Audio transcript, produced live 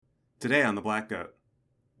Today on The Black Goat,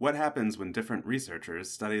 what happens when different researchers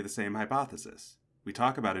study the same hypothesis? We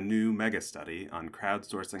talk about a new mega-study on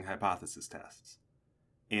crowdsourcing hypothesis tests,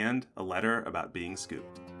 and a letter about being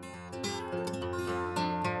scooped.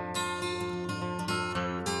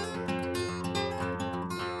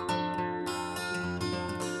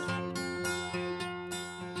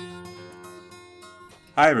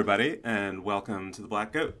 Hi, everybody, and welcome to The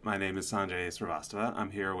Black Goat. My name is Sanjay Srivastava.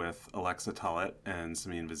 I'm here with Alexa Tullett and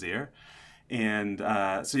Samin Vazir. And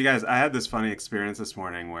so you guys, I had this funny experience this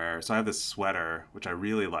morning so I have this sweater, which I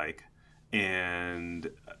really like,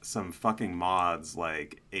 and some fucking moths,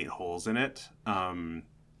 ate holes in it. And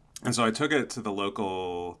so I took it to the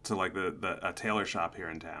local, a tailor shop here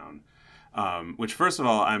in town. Which, first of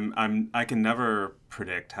all, I can never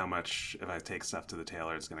predict how much, if I take stuff to the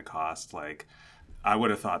tailor, it's going to cost. I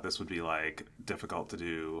would have thought this would be difficult to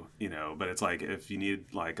do, but it's if you need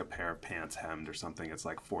a pair of pants hemmed or something, it's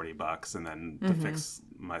 $40, and then to fix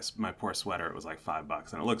my poor sweater, it was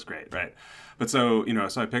 $5, and it looks great, right? But so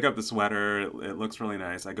I pick up the sweater, it looks really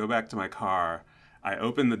nice. I go back to my car, I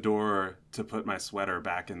open the door to put my sweater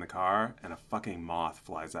back in the car, and a fucking moth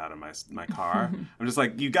flies out of my car. I'm just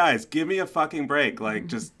you guys, give me a fucking break.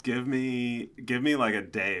 Just give me a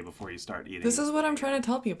day before you start eating. This is what I'm trying to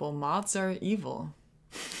tell people. Moths are evil.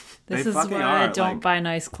 This is why I don't buy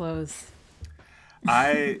nice clothes. If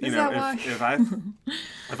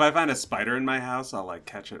I find a spider in my house, I'll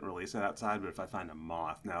catch it and release it outside. But if I find a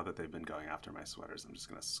moth, now that they've been going after my sweaters, I'm just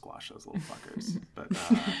gonna squash those little fuckers. But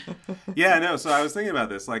so I was thinking about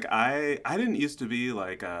this. I didn't used to be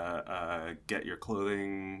a get your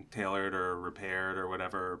clothing tailored or repaired or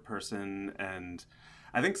whatever person, and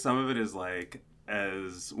I think some of it is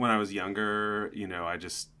as when I was younger,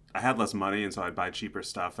 I had less money, and so I'd buy cheaper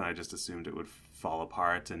stuff, and I just assumed it would fall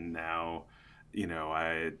apart. And now,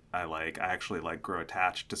 I actually grow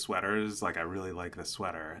attached to sweaters. I really like this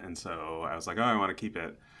sweater, and so I was oh, I want to keep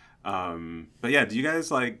it. But yeah, do you guys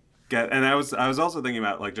get? And I was also thinking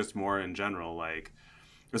about just more in general,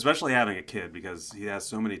 especially having a kid, because he has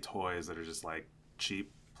so many toys that are just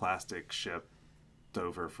cheap plastic shipped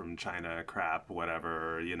over from China crap,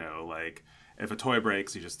 whatever. If a toy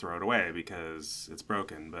breaks, you just throw it away because it's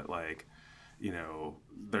broken. But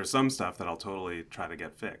there's some stuff that I'll totally try to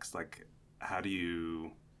get fixed. How do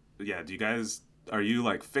you guys, are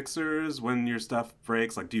you fixers when your stuff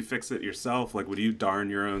breaks? Do you fix it yourself? Would you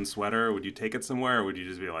darn your own sweater? Would you take it somewhere? Or would you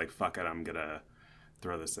just be fuck it, I'm gonna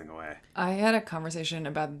throw this thing away? I had a conversation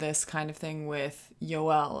about this kind of thing with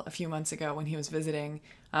Yoel a few months ago when he was visiting.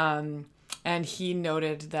 And he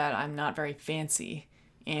noted that I'm not very fancy.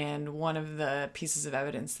 And one of the pieces of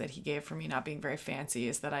evidence that he gave for me not being very fancy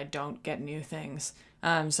is that I don't get new things.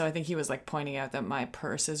 So I think he was pointing out that my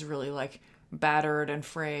purse is really battered and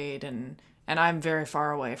frayed, and I'm very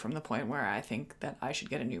far away from the point where I think that I should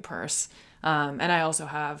get a new purse. And I also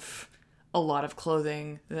have a lot of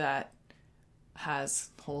clothing that has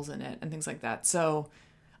holes in it and things like that. So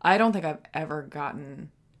I don't think I've ever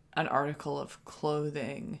gotten an article of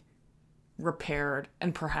clothing repaired,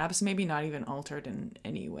 and perhaps maybe not even altered in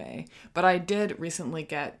any way. But I did recently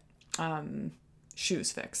get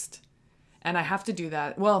shoes fixed, and I have to do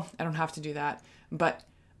that. Well, I don't have to do that, but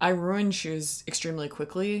I ruin shoes extremely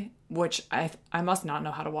quickly, which I must not know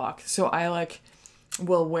how to walk. So I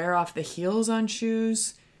will wear off the heels on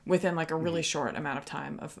shoes within a really short amount of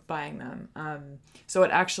time of buying them. So it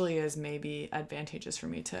actually is maybe advantageous for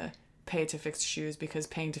me to pay to fix shoes, because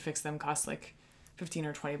paying to fix them costs $15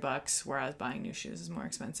 or $20, whereas buying new shoes is more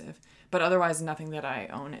expensive. But otherwise, nothing that I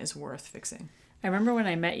own is worth fixing. I remember when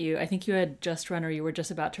I met you, I think you had just run, or you were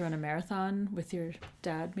just about to run a marathon with your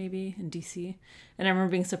dad, maybe, in DC. And I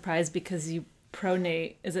remember being surprised because you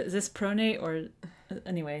pronate. Is this pronate, or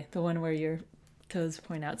anyway, the one where your toes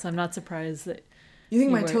point out? So I'm not surprised that you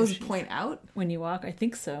think my toes point out when you walk. I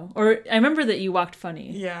think so. Or I remember that you walked funny.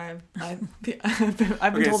 Yeah, I've been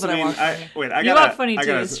told that I walk funny. You walk funny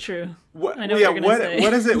too. It's true. I know what you're gonna say.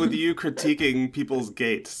 What is it with you critiquing people's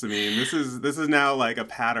gaits? I mean, this is now a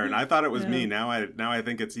pattern. I thought it was me. Now I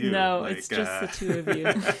think it's you. No, it's just the two of you.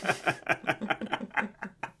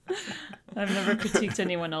 I've never critiqued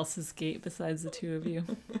anyone else's gait besides the two of you.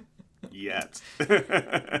 Yet.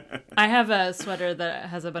 I have a sweater that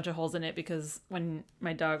has a bunch of holes in it because when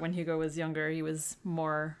Hugo was younger, he was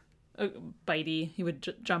more bitey. He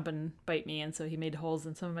would jump and bite me, and so he made holes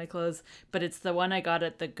in some of my clothes. But it's the one I got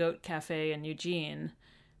at the Goat Cafe in Eugene,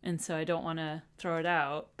 and so I don't want to throw it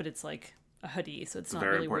out, but it's a hoodie, so it's not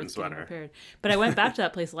really worth getting repaired. But I went back to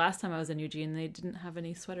that place last time I was in Eugene, and they didn't have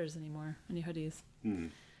any sweaters anymore, any hoodies.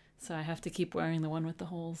 So I have to keep wearing the one with the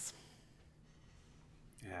holes.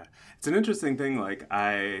 Yeah. It's an interesting thing. Like,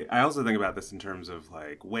 I also think about this in terms of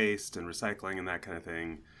like waste and recycling and that kind of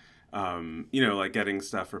thing. Like getting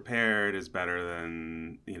stuff repaired is better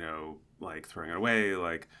than, like throwing it away.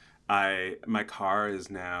 Like, my car is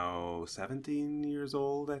now 17 years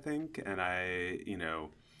old, I think, and I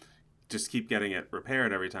just keep getting it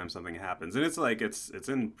repaired every time something happens. And it's like it's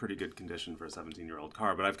in pretty good condition for a 17-year-old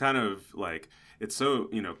car, but I've kind of like, it's so,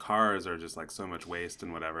 cars are just like so much waste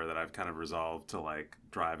and whatever, that I've kind of resolved to like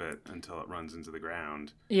drive it until it runs into the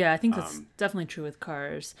ground. Yeah, I think that's definitely true with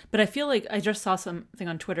cars. But I feel like I just saw something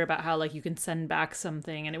on Twitter about how like you can send back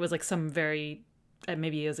something, and it was like some very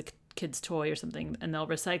maybe it was a kid's toy or something, and they'll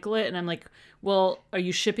recycle it, and I'm like, well, are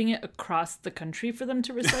you shipping it across the country for them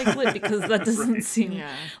to recycle it? Because that doesn't Right. seem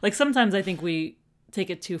like, sometimes I think we take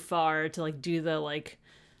it too far to like do the like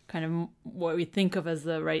kind of what we think of as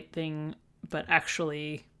the right thing, but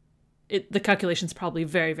actually the calculation's probably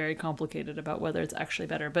very, very complicated about whether it's actually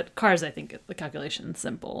better. But cars, I think the calculation's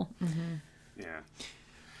simple. Yeah.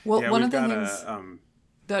 Well, Yeah, one we've of the got things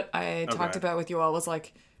that I talked about with you all was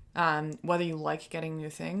like whether you like getting new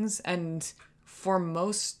things. And for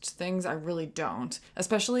most things, I really don't,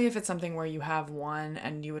 especially if it's something where you have one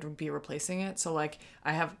and you would be replacing it. So like,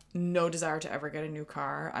 I have no desire to ever get a new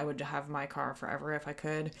car. I would have my car forever if I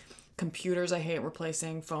could. Computers I hate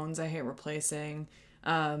replacing. Phones I hate replacing.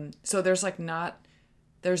 So there's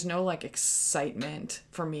no like excitement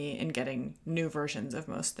for me in getting new versions of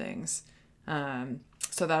most things.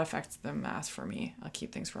 So that affects the mass for me. I'll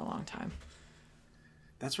keep things for a long time.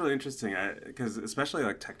 That's really interesting, because especially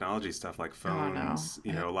like technology stuff like phones,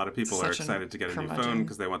 Oh, no. A lot of people are Such an excited to get a new phone curmudgeon.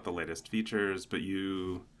 because they want the latest features, but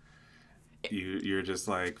you're just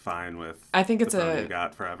like fine with I think it's the phone you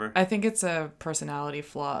got forever. I think it's a personality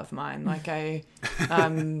flaw of mine. Like very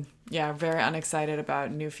unexcited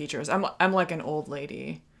about new features. I'm like an old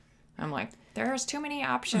lady. I'm like, there's too many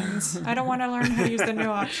options. I don't want to learn how to use the new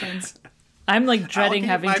options. I'm like dreading keep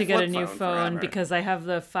having my to get a flip new phone phone forever. because I have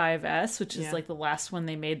the 5S, which is Yeah. like the last one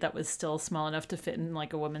they made that was still small enough to fit in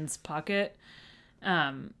like a woman's pocket.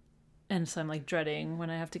 And so I'm like dreading when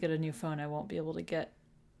I have to get a new phone, I won't be able to get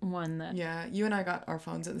one that. Yeah, you and I got our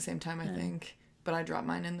phones at the same time, I think. But I dropped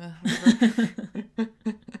mine in the river.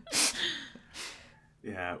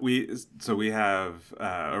 Yeah, we have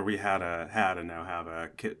had and now have a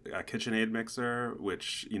KitchenAid mixer,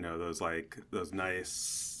 which those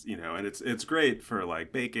nice, and it's great for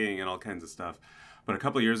like baking and all kinds of stuff. But a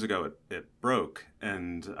couple of years ago, it broke,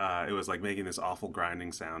 and it was like making this awful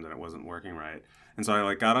grinding sound, and it wasn't working right. And so I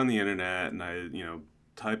like got on the internet and I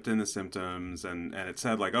typed in the symptoms, and it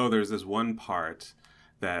said like, oh, there's this one part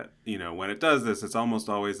that when it does this, it's almost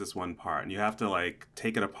always this one part, and you have to like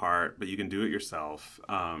take it apart, but you can do it yourself,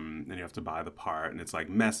 and you have to buy the part, and it's like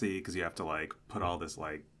messy because you have to like put all this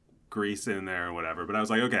like grease in there or whatever. But I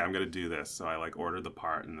was like, okay, I'm gonna do this, so I like ordered the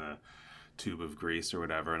part and the tube of grease or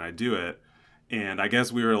whatever, and I do it. And I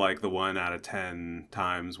guess we were like the 1 out of 10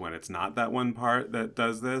 times when it's not that one part that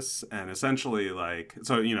does this. And essentially like,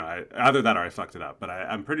 so, either that or I fucked it up, but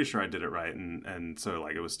I'm pretty sure I did it right. And so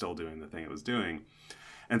like it was still doing the thing it was doing.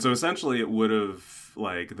 And so essentially it would have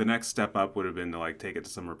like, the next step up would have been to like take it to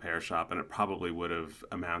some repair shop, and it probably would have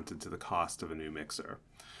amounted to the cost of a new mixer.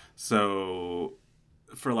 So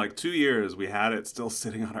for like 2 years, we had it still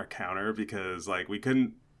sitting on our counter because like we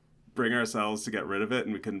couldn't bring ourselves to get rid of it,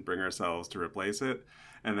 and we couldn't bring ourselves to replace it.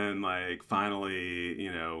 And then like finally,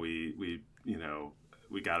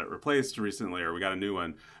 we got it replaced recently, or we got a new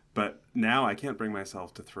one. But now I can't bring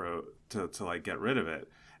myself to like get rid of it.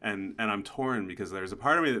 And I'm torn because there's a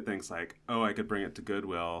part of me that thinks like, oh, I could bring it to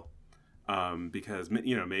Goodwill, because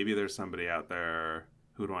maybe there's somebody out there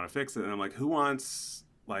who would want to fix it. And I'm like, who wants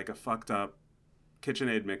like a fucked up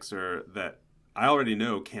KitchenAid mixer that I already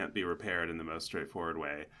know can't be repaired in the most straightforward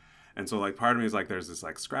way? And so like part of me is like, there's this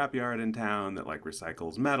like scrapyard in town that like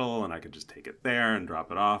recycles metal, and I could just take it there and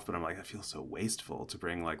drop it off. But I'm like, I feel so wasteful to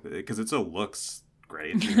bring like because it still looks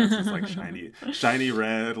great. It's this like shiny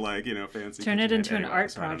red, like fancy. Turn it into an anyway,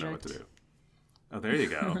 art so I don't know what project. to do. Oh, there you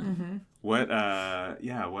go. What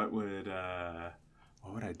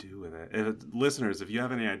would I do with it? Listeners, if you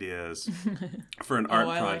have any ideas for an art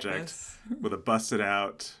project with a busted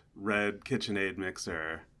out red KitchenAid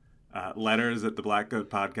mixer, letters at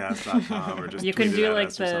theblackgoatpodcast.com, or just You can tweet do it at like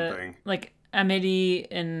us or the something. like Amélie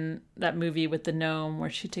in that movie with the gnome where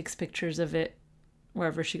she takes pictures of it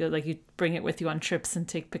wherever she goes. Like you bring it with you on trips and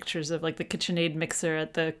take pictures of like the KitchenAid mixer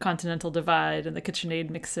at the Continental Divide and the KitchenAid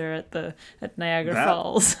mixer at Niagara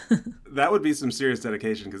Falls. That would be some serious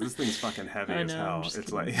dedication, because this thing's fucking heavy I as know, hell. I'm just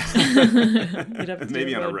It's kidding. like You'd have to do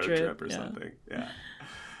maybe on a road trip, trip or yeah. something. Yeah.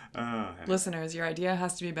 Oh, yeah. Listeners, your idea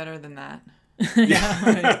has to be better than that. Yeah,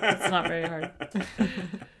 right. It's not very hard.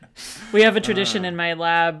 We have a tradition in my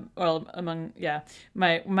lab, well,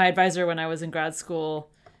 my advisor when I was in grad school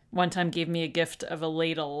one time gave me a gift of a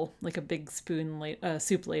ladle, like a big spoon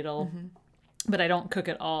soup ladle. Mm-hmm. But I don't cook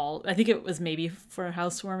at all. I think it was maybe for a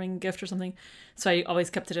housewarming gift or something. So I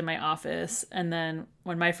always kept it in my office. And then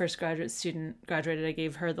when my first graduate student graduated, I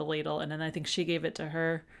gave her the ladle. And then I think she gave it to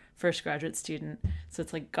her first graduate student. So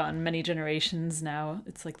it's like gone many generations now.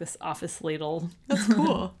 It's like this office ladle. That's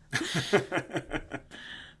cool.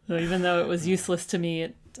 So even though it was useless to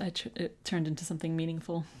me, it turned into something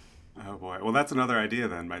meaningful. Oh boy! Well, that's another idea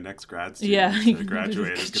then. My next grad student to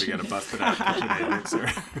graduate is going to get a busted-out KitchenAid mixer.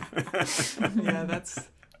 Yeah,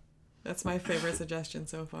 that's my favorite suggestion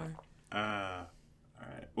so far. All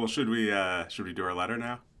right. Well, should we do our letter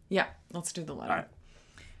now? Yeah, let's do the letter. All right.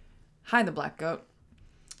 Hi, the Black Goat.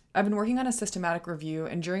 I've been working on a systematic review,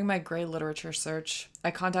 and during my Gray literature search,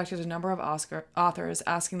 I contacted a number of authors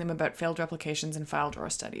asking them about failed replications and file drawer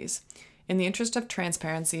studies. In the interest of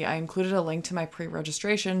transparency, I included a link to my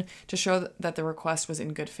pre-registration to show that the request was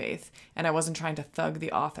in good faith, and I wasn't trying to thug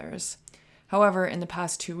the authors. However, in the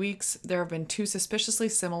past 2 weeks, there have been 2 suspiciously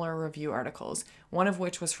similar review articles, one of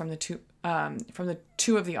which was from the two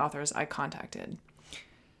of the authors I contacted.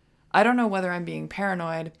 I don't know whether I'm being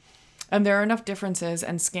paranoid, and there are enough differences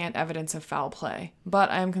and scant evidence of foul play, but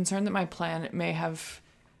I am concerned that my plan may have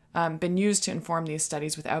been used to inform these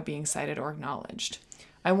studies without being cited or acknowledged.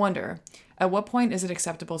 I wonder, at what point is it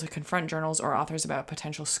acceptable to confront journals or authors about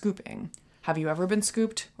potential scooping? Have you ever been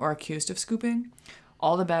scooped or accused of scooping?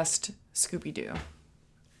 All the best, Scooby-Doo.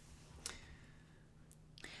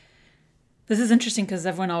 This is interesting because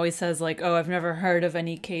everyone always says like, oh, I've never heard of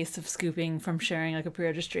any case of scooping from sharing like a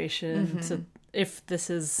pre-registration. Mm-hmm. So if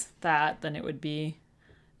this is that, then it would be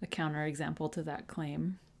a counterexample to that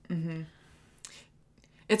claim. Mm-hmm.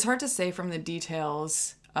 It's hard to say from the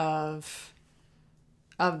details of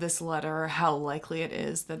this letter how likely it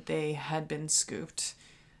is that they had been scooped.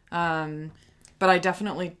 But I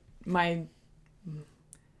definitely, my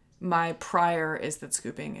prior is that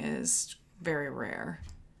scooping is very rare.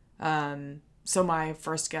 So my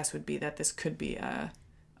first guess would be that this could be a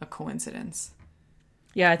coincidence.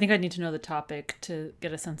 Yeah, I think I'd need to know the topic to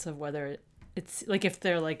get a sense of whether it's like if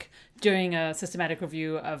they're like doing a systematic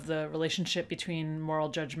review of the relationship between moral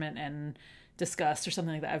judgment and disgust or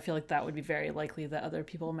something like that. I feel like that would be very likely that other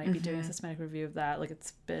people might be doing a systematic review of that. Like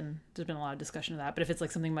there's been a lot of discussion of that. But if it's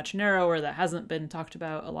like something much narrower that hasn't been talked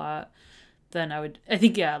about a lot, then I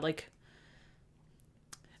think, yeah, like,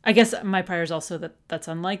 I guess my prior is also that that's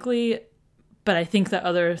unlikely. But I think the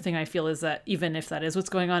other thing I feel is that even if that is what's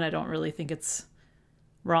going on, I don't really think it's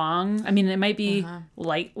wrong. I mean, it might be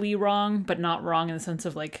lightly wrong, but not wrong in the sense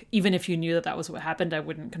of like, even if you knew that was what happened, I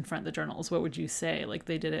wouldn't confront the journals. What would you say? Like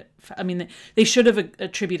they did it. I mean, they should have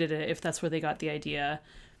attributed it if that's where they got the idea,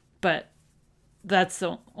 but that's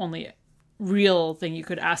the only real thing you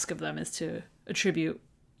could ask of them is to attribute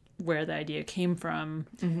where the idea came from.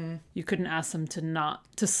 Mm-hmm. You couldn't ask them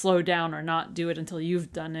to slow down or not do it until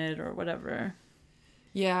you've done it or whatever.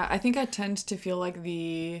 Yeah, I think I tend to feel like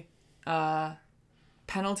the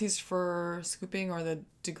penalties for scooping or the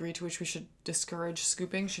degree to which we should discourage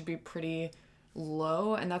scooping should be pretty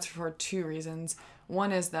low, and that's for 2 reasons.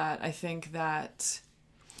 One is that I think that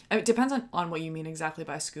it depends on what you mean exactly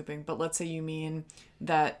by scooping, but let's say you mean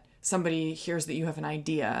that somebody hears that you have an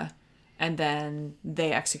idea and then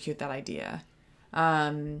they execute that idea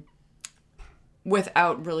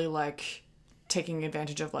without really like taking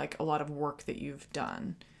advantage of like a lot of work that you've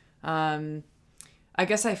done. I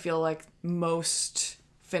guess I feel like most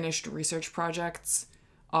finished research projects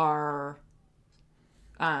are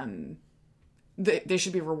they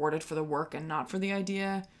should be rewarded for the work and not for the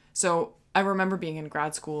idea. So I remember being in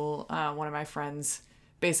grad school, one of my friends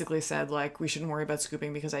basically said like we shouldn't worry about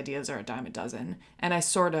scooping because ideas are a dime a dozen, and I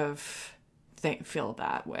sort of feel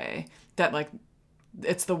that way, that like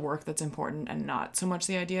it's the work that's important and not so much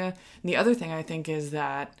the idea. And the other thing I think is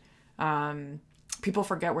that people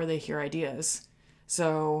forget where they hear ideas.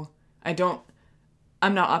 So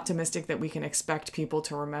I'm not optimistic that we can expect people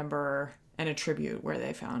to remember and attribute where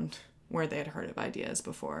they had heard of ideas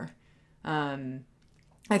before.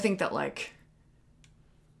 I think that like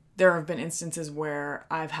there have been instances where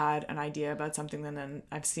I've had an idea about something and then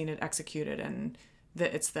I've seen it executed, and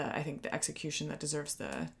it's I think the execution that deserves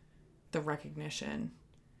the recognition.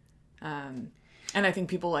 And I think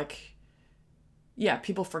people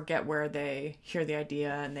people forget where they hear the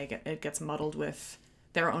idea, and it gets muddled with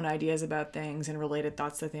their own ideas about things and related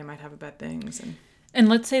thoughts that they might have about things. And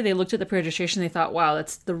let's say they looked at the pre-registration, they thought, wow,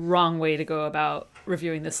 that's the wrong way to go about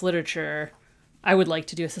reviewing this literature. I would like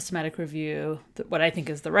to do a systematic review, what I think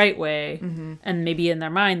is the right way. And maybe in their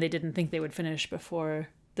mind, they didn't think they would finish before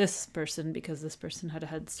this person because this person had a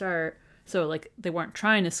head start. So like they weren't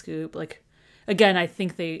trying to scoop. Like, again, I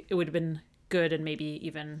think it would have been good and maybe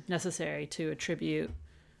even necessary to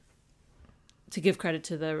give credit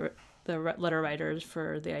to the letter writers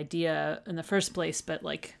for the idea in the first place. But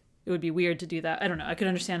like, it would be weird to do that. I don't know. I could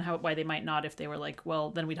understand why they might not if they were like, well,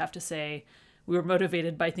 then we'd have to say we were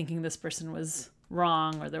motivated by thinking this person was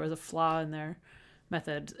wrong or there was a flaw in their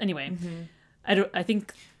method. Anyway, I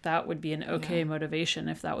think that would be an okay motivation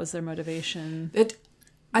if that was their motivation.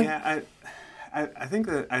 I think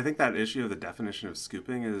that issue of the definition of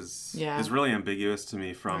scooping is really ambiguous to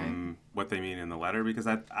me from what they mean in the letter, because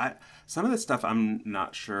I some of the stuff I'm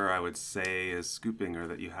not sure I would say is scooping or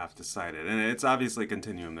that you have to cite it. And it's obviously a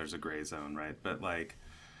continuum, there's a gray zone, right? But like,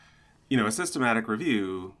 you know, a systematic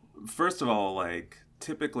review, first of all, like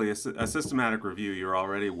typically a systematic review, you're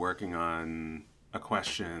already working on a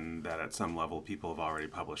question that at some level people have already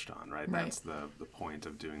published on, right? That's the point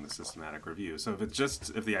of doing the systematic review. So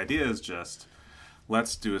if the idea is just,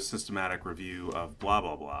 let's do a systematic review of blah,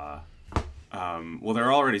 blah, blah. Well, there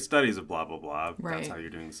are already studies of blah, blah, blah. That's how you're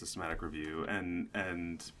doing the systematic review. And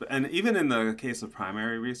even in the case of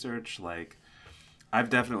primary research, like I've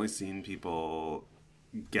definitely seen people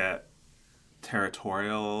get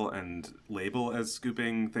territorial and label as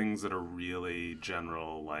scooping things that are really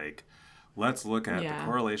general, like, let's look at the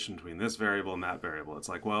correlation between this variable and that variable. It's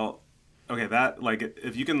like, well, okay, that, like,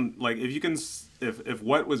 if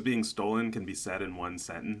what was being stolen can be said in one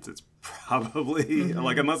sentence, it's probably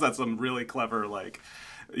like, unless that's some really clever, like,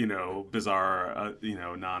 you know, bizarre, you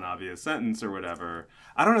know, non-obvious sentence or whatever.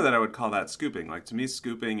 I don't know that I would call that scooping. Like, to me,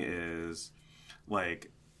 scooping is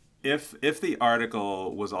like, if the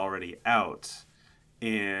article was already out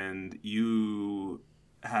and you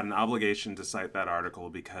had an obligation to cite that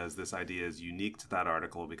article because this idea is unique to that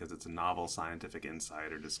article because it's a novel scientific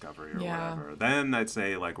insight or discovery or whatever, then I'd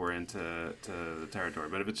say like we're into the territory.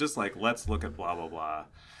 But if it's just like, let's look at blah, blah, blah.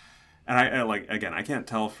 And I like, again, I can't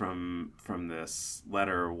tell from this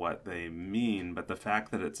letter what they mean, but the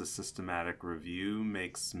fact that it's a systematic review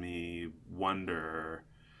makes me wonder,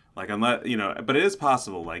 like, unless, you know, but it is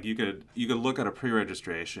possible, like you could look at a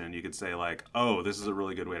pre-registration, you could say like, oh, this is a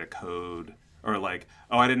really good way to code. Or like,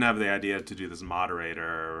 oh, I didn't have the idea to do this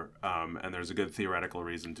moderator, and there's a good theoretical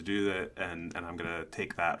reason to do that, and I'm going to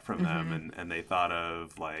take that from them, and they thought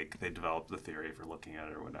of, like, they developed the theory for looking at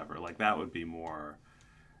it or whatever. Like, that would be more,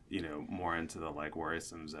 you know, more into the, like,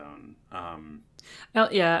 worrisome zone.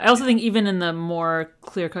 I also think even in the more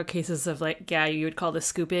clear-cut cases of, like, you would call this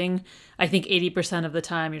scooping, I think 80% of the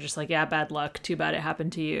time you're just like, bad luck, too bad it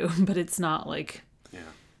happened to you. But it's not, like,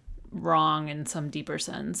 wrong in some deeper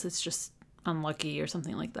sense. It's just unlucky or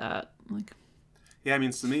something like that. Like, yeah, I mean,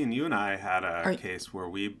 Samin, you and I had a case where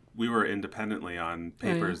we were independently on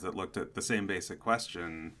papers that looked at the same basic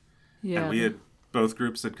question, and we had, both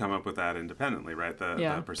groups had come up with that independently, right?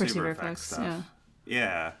 The perceiver effects stuff.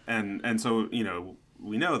 Yeah, and so, you know,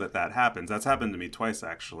 we know that happens. That's happened to me twice,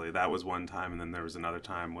 actually. That was one time, and then there was another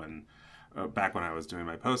time when, back when I was doing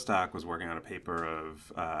my postdoc, was working on a paper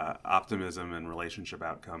of optimism and relationship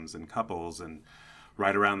outcomes in couples, and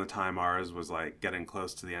right around the time ours was like getting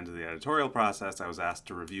close to the end of the editorial process, I was asked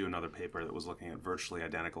to review another paper that was looking at virtually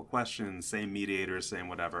identical questions, same mediators, same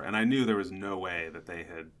whatever. And I knew there was no way that they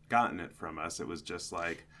had gotten it from us. It was just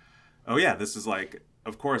like, oh yeah, this is like,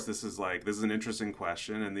 of course, this is an interesting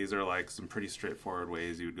question, and these are like some pretty straightforward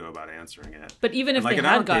ways you would go about answering it. But even if, like, they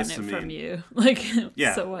had gotten it from you, like,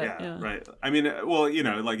 so what? Yeah, right. I mean, well, you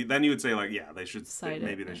know, like, then you would say like, they should cite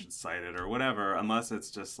maybe they should cite it or whatever, unless it's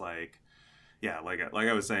just like, like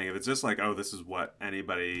I was saying, if it's just like, oh, this is what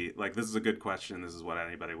anybody, like, this is a good question, this is what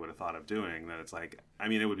anybody would have thought of doing, then it's like, I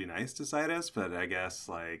mean, it would be nice to cite us, but I guess,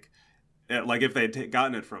 like if they'd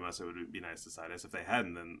gotten it from us, it would be nice to cite us. If they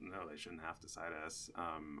hadn't, then no, they shouldn't have to cite us,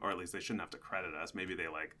 or at least they shouldn't have to credit us. Maybe they,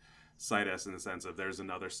 like, cite us in the sense of there's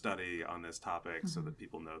another study on this topic so that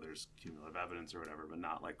people know there's cumulative evidence or whatever, but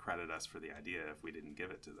not, like, credit us for the idea if we didn't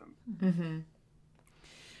give it to them.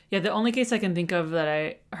 Yeah, the only case I can think of that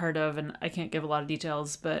I heard of, and I can't give a lot of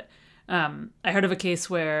details, but I heard of a case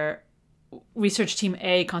where research team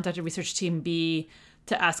A contacted research team B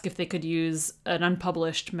to ask if they could use an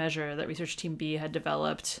unpublished measure that research team B had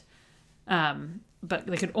developed, but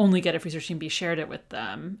they could only get if research team B shared it with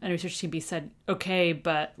them. And research team B said, okay,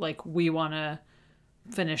 but, like, we want to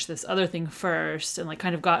finish this other thing first, and, like,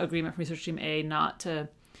 kind of got agreement from research team A not to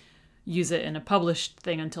use it in a published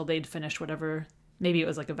thing until they'd finished whatever. Maybe it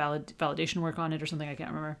was like a validation work on it or something, I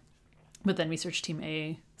can't remember. But then research team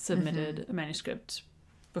A submitted a manuscript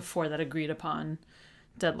before that agreed upon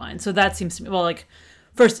deadline. So that seems to me, well, like,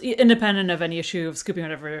 first, independent of any issue of scooping or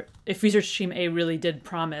whatever, if research team A really did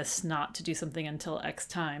promise not to do something until X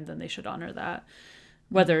time, then they should honor that.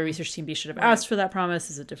 Whether research team B should have asked for that promise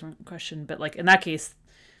is a different question. But like in that case,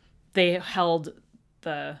 they held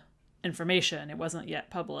the information. It wasn't yet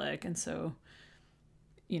public. And so,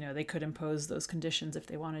 they could impose those conditions if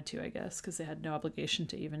they wanted to, I guess, because they had no obligation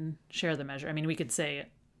to even share the measure. I mean, we could say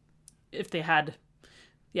if they had,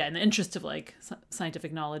 in the interest of like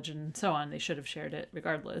scientific knowledge and so on, they should have shared it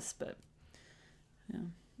regardless. But yeah.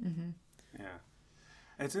 Mm-hmm. Yeah.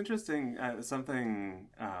 It's interesting. Something,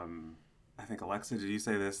 I think, Alexa, did you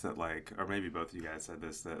say this, that like, or maybe both of you guys said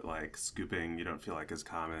this, that like scooping you don't feel like is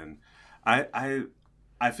common. I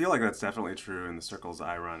feel like that's definitely true in the circles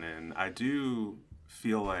I run in. I do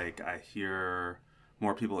feel like I hear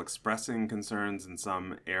more people expressing concerns in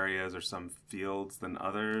some areas or some fields than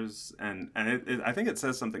others. And I think it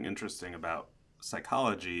says something interesting about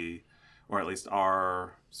psychology, or at least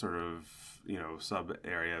our sort of, sub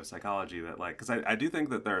area of psychology, that like, because I do think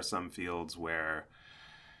that there are some fields where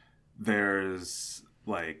there's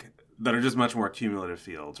like, that are just much more cumulative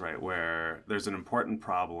fields, right? Where there's an important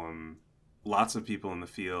problem. Lots of people in the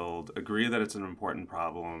field agree that it's an important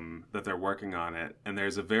problem, that they're working on it. And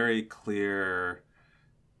there's a very clear,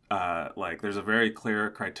 there's a very clear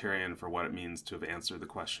criterion for what it means to have answered the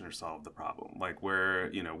question or solved the problem. Like we're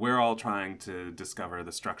all trying to discover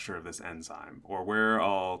the structure of this enzyme, or we're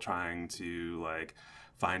all trying to like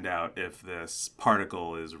find out if this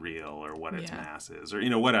particle is real or what its mass is, or,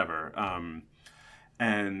 whatever.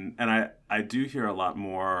 And I do hear a lot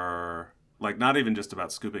more, like, not even just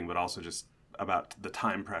about scooping, but also just about the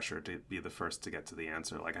time pressure to be the first to get to the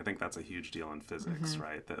answer. Like, I think that's a huge deal in physics,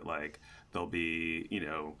 right? That like, there'll be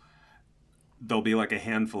like a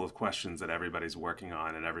handful of questions that everybody's working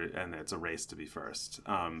on, and it's a race to be first.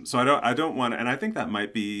 So I don't want to, and I think that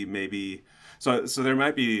might be maybe, so there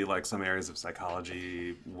might be like some areas of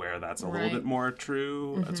psychology where that's a little bit more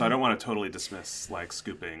true. Mm-hmm. So I don't want to totally dismiss like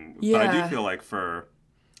scooping, but I do feel like for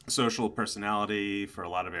social personality, for a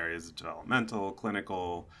lot of areas of developmental,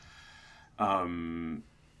 clinical,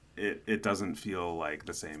 it doesn't feel like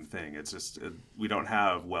the same thing. It's just, we don't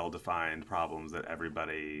have well-defined problems that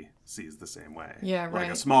everybody sees the same way. Yeah, right.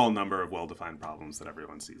 Like a small number of well-defined problems that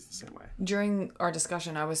everyone sees the same way. During our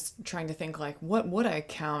discussion, I was trying to think, like, what would I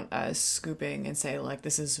count as scooping and say, like,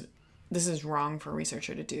 this is wrong for a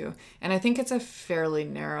researcher to do? And I think it's a fairly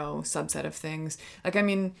narrow subset of things. Like, I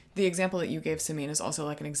mean, the example that you gave, Samin, is also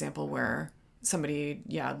like an example where somebody,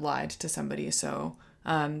 lied to somebody. So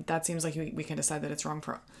that seems like we can decide that it's wrong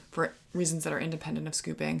for reasons that are independent of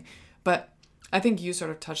scooping. But I think you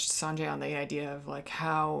sort of touched, Sanjay, on the idea of like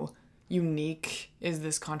how unique is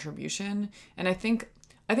this contribution. And I think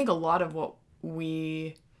a lot of what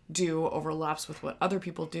we do overlaps with what other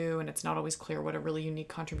people do, and it's not always clear what a really unique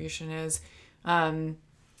contribution is. I'm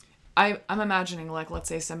imagining, like, let's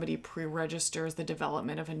say somebody pre-registers the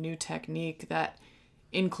development of a new technique that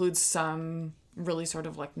includes some really sort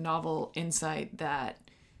of like novel insight that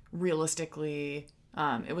realistically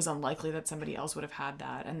it was unlikely that somebody else would have had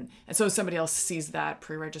that, and so somebody else sees that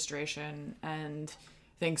pre-registration and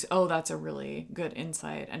thinks, oh, that's a really good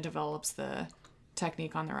insight, and develops the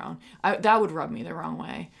technique on their own. That would rub me the wrong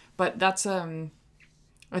way. But that's I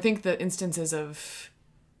think the instances of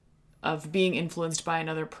being influenced by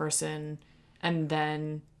another person and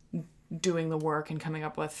then doing the work and coming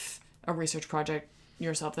up with a research project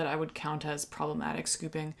yourself that I would count as problematic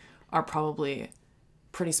scooping are probably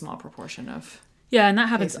pretty small proportion of and that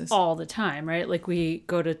happens cases. All the time, right? Like we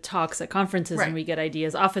go to talks at conferences and we get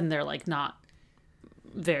ideas. Often they're like not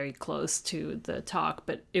very close to the talk,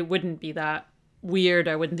 but it wouldn't be that weird.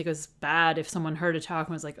 I wouldn't think it was bad if someone heard a talk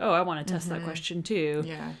and was like, oh, I want to test that question too.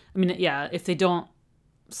 Yeah. I mean, if they don't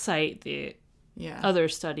cite the other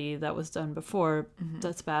study that was done before,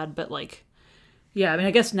 that's bad. But like, I mean,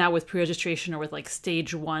 I guess now with pre-registration or with like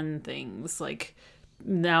stage 1 things, like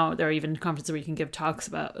now there are even conferences where you can give talks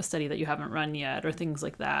about a study that you haven't run yet or things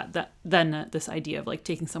like that. Then this idea of like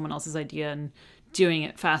taking someone else's idea and doing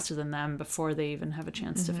it faster than them before they even have a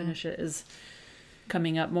chance to finish it is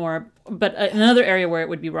coming up more. But another area where it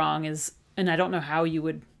would be wrong is, and I don't know how you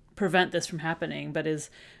would prevent this from happening, but is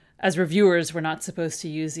as reviewers, we're not supposed to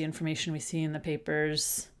use the information we see in the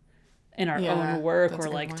papers in our own work or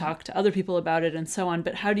like talk to other people about it and so on.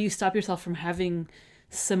 But how do you stop yourself from having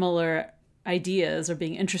similar ideas or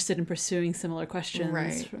being interested in pursuing similar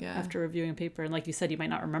questions after reviewing a paper? And like you said, you might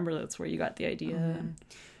not remember that's where you got the idea.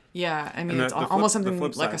 Yeah, I mean, it's almost something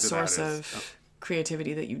like a source of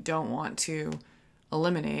creativity that you don't want to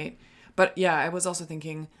eliminate. But yeah, I was also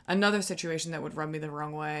thinking another situation that would rub me the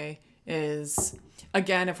wrong way is,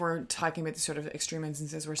 again, if we're talking about the sort of extreme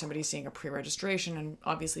instances where somebody's seeing a pre-registration and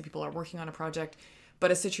obviously people are working on a project,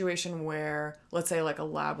 but a situation where, let's say, like a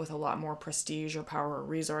lab with a lot more prestige or power or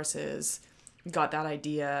resources got that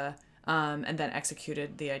idea and then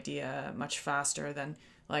executed the idea much faster than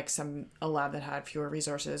like a lab that had fewer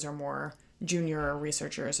resources or more junior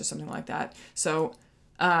researchers or something like that. So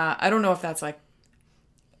I don't know if that's like,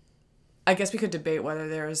 I guess we could debate whether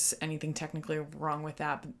there's anything technically wrong with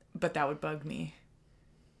that, but that would bug me.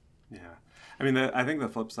 Yeah. I mean, I think the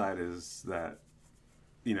flip side is that,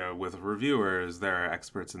 you know, with reviewers, there are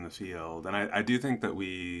experts in the field. And I do think that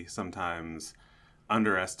we sometimes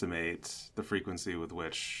underestimate the frequency with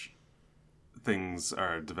which things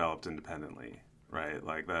are developed independently, right?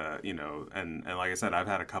 Like and like I said, I've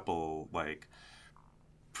had a couple like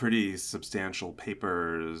pretty substantial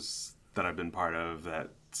papers that I've been part of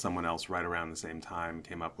that someone else right around the same time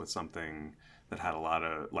came up with something that had a lot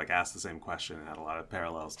of, like, asked the same question and had a lot of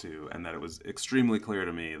parallels to, and that it was extremely clear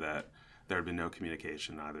to me that there had been no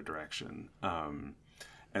communication in either direction.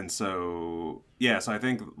 And so, yeah, so I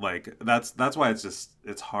think, like, that's why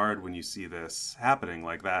it's hard when you see this happening,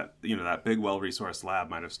 like that, you know, that big, well-resourced lab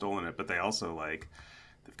might have stolen it, but they also, like,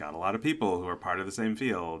 they've got a lot of people who are part of the same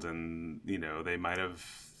field, and, you know, they might have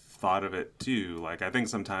thought of it too. Like, I think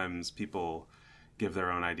sometimes people give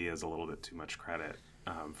their own ideas a little bit too much credit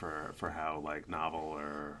for how like novel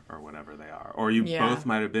or whatever they are. Or you both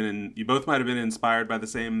might have been inspired by the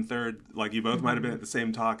same third, like you both might have been at the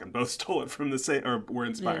same talk and both stole it from the same, or were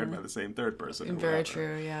inspired by the same third person. Or Very whatever,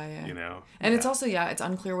 true. Yeah. You know, and it's also it's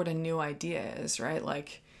unclear what a new idea is, right?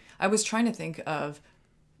 Like, I was trying to think of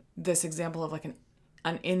this example of like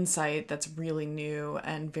an insight that's really new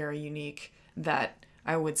and very unique that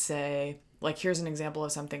I would say, like, here's an example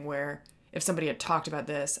of something where if somebody had talked about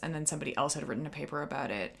this and then somebody else had written a paper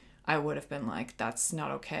about it, I would have been like, that's not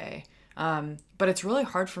okay. But it's really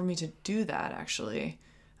hard for me to do that, actually,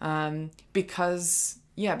 because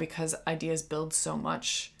ideas build so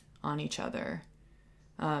much on each other.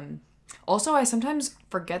 Also, I sometimes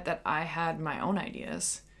forget that I had my own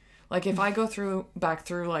ideas. Like, if I go back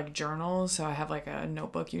through like journals, so I have like a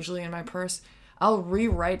notebook usually in my purse, I'll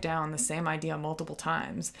rewrite down the same idea multiple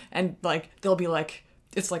times, and like they'll be like,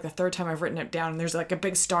 it's like the third time I've written it down and there's like a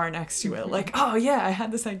big star next to it. Like, oh yeah, I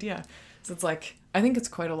had this idea. So it's like, I think it's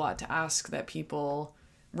quite a lot to ask that people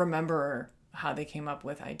remember how they came up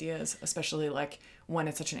with ideas, especially like when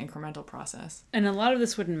it's such an incremental process. And a lot of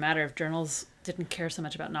this wouldn't matter if journals didn't care so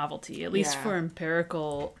much about novelty, at least for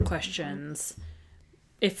empirical questions.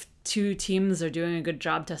 If two teams are doing a good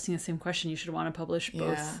job testing the same question, you should want to publish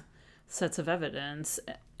both sets of evidence.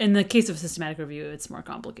 In the case of systematic review, it's more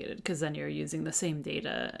complicated because then you're using the same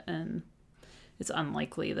data, and it's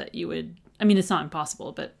unlikely that you would, I mean, it's not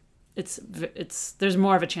impossible, but it's there's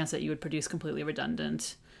more of a chance that you would produce completely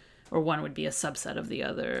redundant, or one would be a subset of the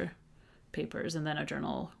other papers, and then a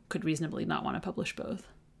journal could reasonably not want to publish both.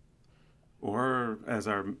 Or, as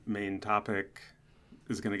our main topic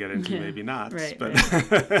is going to get into, maybe not. Right, but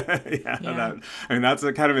right. That's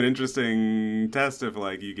a kind of an interesting test if,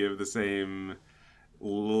 like, you give the same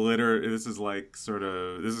this is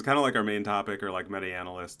kind of like our main topic, or like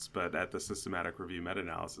meta-analysts, but at the systematic review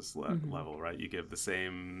meta-analysis level, right? You give the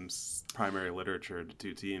same primary literature to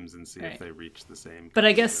two teams and see if they reach the same conclusion. But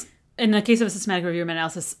I guess in the case of a systematic review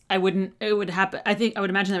meta-analysis, I would imagine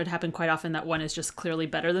that would happen quite often, that one is just clearly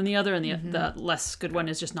better than the other, and the less good one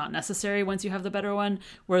is just not necessary once you have the better one.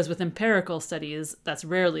 Whereas with empirical studies, that's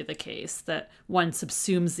rarely the case, that one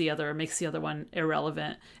subsumes the other or makes the other one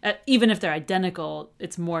irrelevant. Even if they're identical,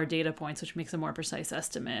 it's more data points, which makes a more precise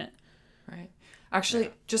estimate. Right.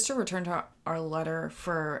 Actually, just to return to our letter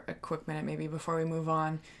for a quick minute, maybe before we move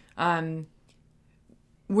on,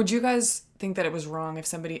 would you guys think that it was wrong if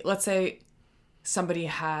let's say somebody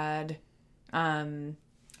had,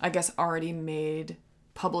 I guess, already made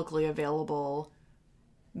publicly available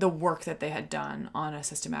the work that they had done on a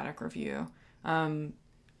systematic review? I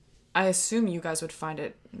assume you guys would find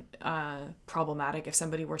it problematic if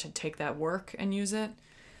somebody were to take that work and use it.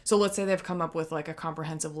 So let's say they've come up with like a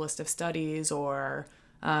comprehensive list of studies, or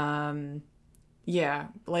like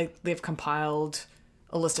they've compiled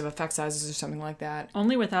a list of effect sizes or something like that.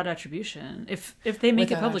 Only without attribution. If they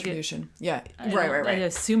make it public, attribution. Right. I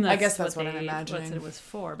assume that's. I guess that's what I'm imagining. What it was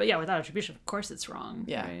for, but yeah, without attribution, of course, it's wrong.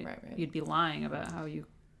 Yeah, right. You'd be lying about how you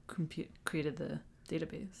created the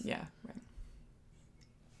database. Yeah. Right.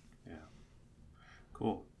 Yeah.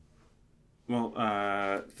 Cool. Well,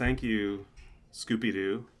 thank you, Scooby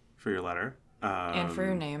Doo, for your letter. And for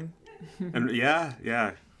your name. And yeah.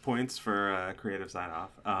 points for creative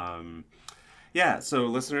sign-off. Yeah, so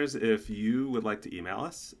listeners, if you would like to email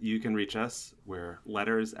us, you can reach us. We're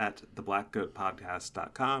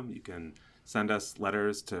letters@theblackgoatpodcast.com. You can send us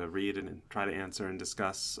letters to read and try to answer and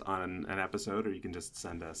discuss on an episode, or you can just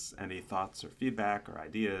send us any thoughts or feedback or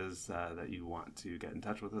ideas that you want to get in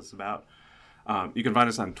touch with us about. You can find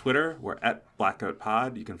us on Twitter. We're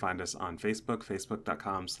 @BlackGoatPod. You can find us on Facebook,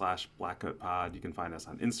 facebook.com/BlackGoatPod. You can find us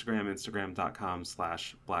on Instagram,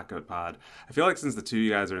 instagram.com/BlackGoatPod. I feel like since the two of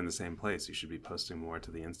you guys are in the same place, you should be posting more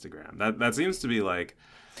to the Instagram. That seems to be like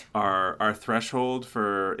our threshold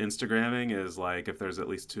for Instagramming is like if there's at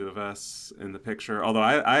least two of us in the picture. Although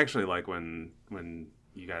I actually like when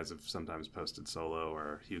you guys have sometimes posted solo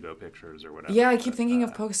or Hugo pictures or whatever. Yeah, I keep thinking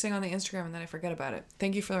of posting on the Instagram and then I forget about it.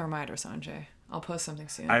 Thank you for the reminder, Sanjay. I'll post something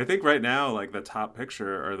soon. I think right now, like the top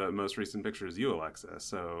picture or the most recent picture is you, Alexa.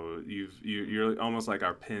 So you're almost like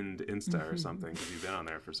our pinned Insta or something because you've been on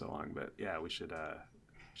there for so long. But yeah, we should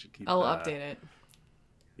keep. I'll update it.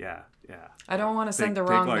 Yeah. I don't want to send the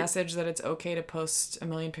wrong message that it's okay to post a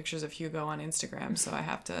million pictures of Hugo on Instagram, so I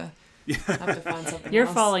have to. Have to find something You're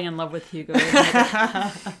else. falling in love with Hugo. You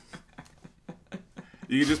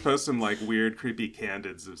can just post some like weird, creepy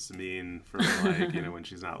candids of Samin for like when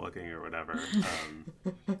she's not looking or whatever.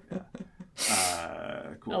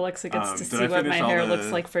 Cool. Alexa gets to see what my hair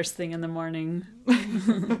looks like first thing in the morning.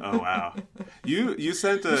 Oh wow! You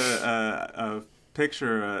sent a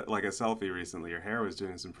picture like a selfie recently. Your hair was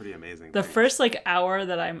doing some pretty amazing the things. First like hour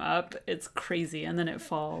that I'm up, it's crazy, and then it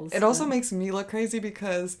falls. It also makes me look crazy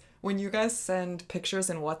because when you guys send pictures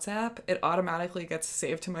in WhatsApp, it automatically gets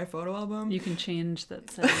saved to my photo album. You can change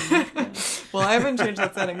that setting. Well, I haven't changed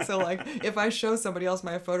that setting, so like if I show somebody else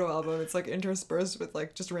my photo album, it's like interspersed with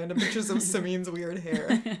like just random pictures of Samin's weird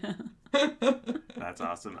hair. That's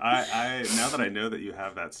awesome. I now that I know that you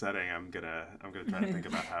have that setting, I'm gonna try to think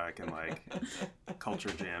about how I can like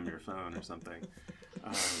culture jam your phone or something.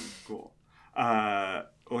 Cool.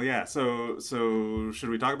 Well, yeah. So should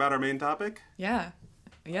we talk about our main topic? Yeah.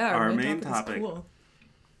 Our main topic. Is cool.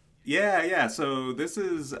 Yeah. So this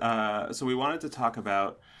is so we wanted to talk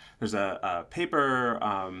about. There's a paper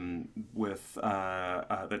with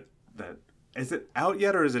that is it out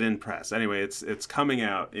yet or is it in press? Anyway, it's coming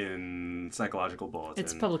out in Psychological Bulletin.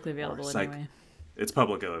 It's publicly available anyway. It's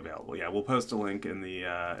publicly available. Yeah, we'll post a link in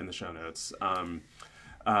the show notes.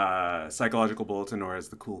 Psychological Bulletin, or as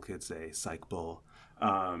the cool kids say, Psych Bull.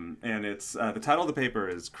 And it's the title of the paper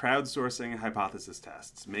is Crowdsourcing Hypothesis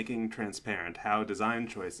Tests, Making Transparent How Design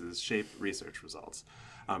Choices Shape Research Results.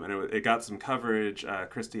 And it got some coverage.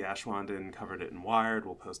 Christy Ashwanden covered it in Wired.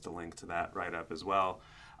 We'll post a link to that right up as well.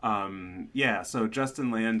 So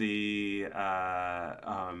Justin Landy,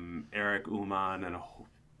 Eric Ullman, and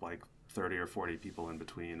like 30 or 40 people in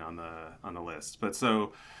between on the list. But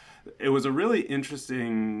so it was a really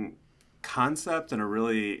interesting concept and a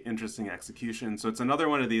really interesting execution. So it's another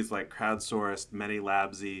one of these like crowdsourced, many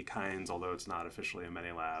labsy kinds, although it's not officially a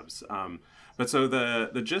many labs. But so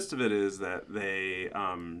the gist of it is that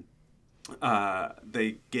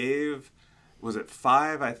they gave, was it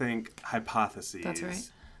 5, I think, hypotheses. That's right.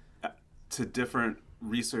 To different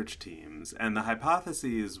research teams, and the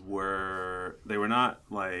hypotheses were not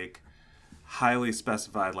like highly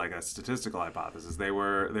specified like a statistical hypothesis. They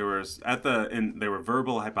were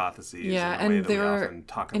verbal hypotheses. Yeah, and they were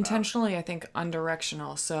intentionally, I think,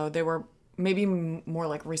 undirectional. So they were maybe more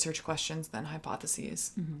like research questions than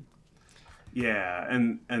hypotheses. Mm-hmm. Yeah,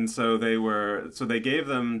 and so they gave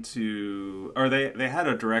them to, or they had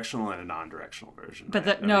a directional and a non-directional version. But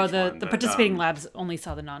right, the participating labs only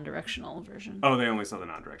saw the non-directional version. Oh, they only saw the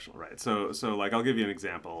non-directional, right? So like I'll give you an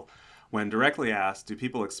example. When directly asked, do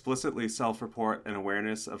people explicitly self-report an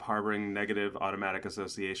awareness of harboring negative automatic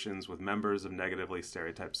associations with members of negatively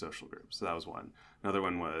stereotyped social groups? So that was one. Another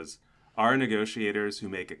one was, are negotiators who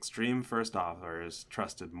make extreme first offers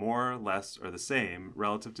trusted more, less, or the same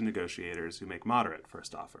relative to negotiators who make moderate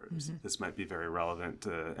first offers? Mm-hmm. This might be very relevant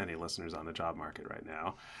to any listeners on the job market right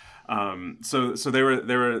now. So they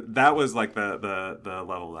were that was like the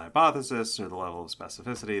level of the hypothesis or the level of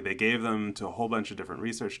specificity. They gave them to a whole bunch of different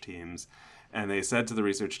research teams, and they said to the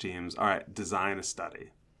research teams, all right, design a study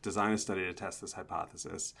to test this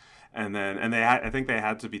hypothesis. And I think they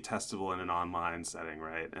had to be testable in an online setting,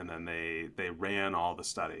 right? And then they ran all the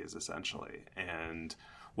studies essentially. And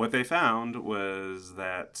what they found was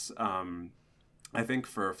that I think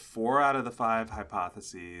for 4 out of the 5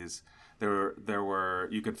 hypotheses,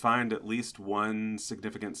 you could find at least one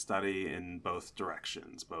significant study in both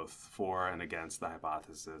directions, both for and against the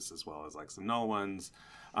hypothesis, as well as like some null ones.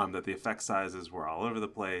 That the effect sizes were all over the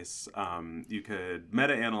place. You could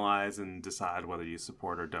meta-analyze and decide whether you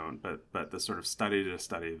support or don't, but the sort of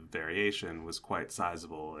study-to-study variation was quite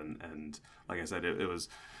sizable, and like I said, it was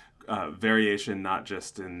variation not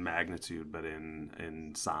just in magnitude, but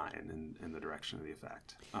in sign, in the direction of the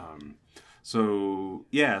effect. So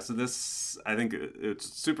this, I think it's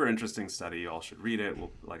a super interesting study. You all should read it.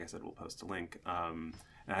 Like I said, we'll post a link. And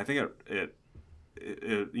I think it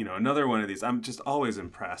another one of these, I'm just always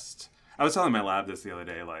impressed. I was telling my lab this the other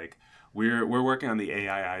day, like we're working on the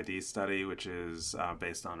AIID study, which is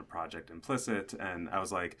based on a project Implicit. And I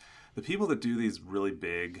was like, the people that do these really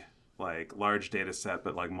big, like large data set,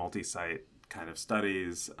 but like multi-site kind of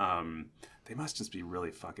studies, they must just be really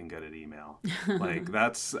fucking good at email. Like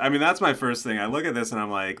that's my first thing. I look at this and I'm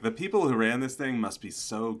like, the people who ran this thing must be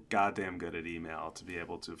so goddamn good at email to be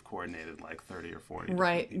able to have coordinated like 30 or 40.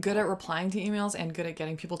 Right. Good at replying to emails and good at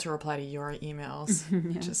getting people to reply to your emails.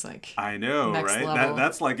 Yeah. Just like, I know, next right? level.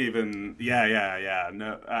 That's like even, yeah.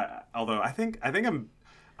 No, although I think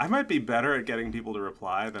I might be better at getting people to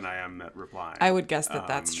reply than I am at replying. I would guess that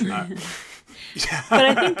that's true. Yeah. But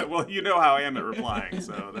I think, well, you know how I am at replying,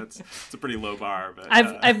 so it's a pretty low bar. But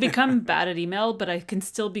I've become bad at email, but I can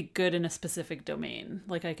still be good in a specific domain.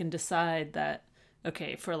 Like I can decide that,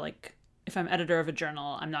 okay, for like if I'm editor of a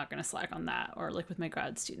journal, I'm not going to slack on that, or like with my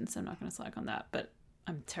grad students, I'm not going to slack on that. But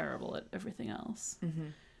I'm terrible at everything else. Mm-hmm.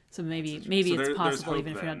 So maybe it's possible,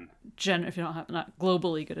 even if you're not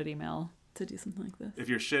globally good at email, to do something like this. If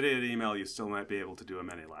you're shitty at email, you still might be able to do a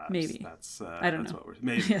many labs. Maybe. That's I don't that's know. What we're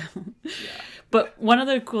maybe. Yeah. Yeah. But one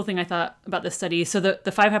other cool thing I thought about this study, so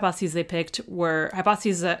the 5 hypotheses they picked were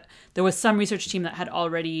hypotheses that there was some research team that had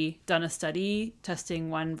already done a study testing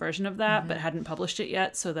one version of that, but hadn't published it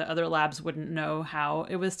yet, so that other labs wouldn't know how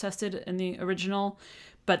it was tested in the original.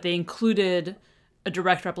 But they included a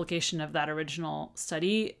direct replication of that original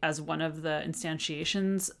study as one of the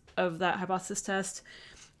instantiations of that hypothesis test.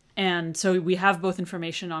 And so we have both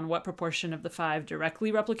information on what proportion of the 5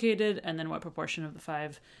 directly replicated, and then what proportion of the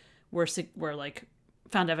 5 were like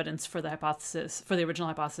found evidence for the hypothesis, for the original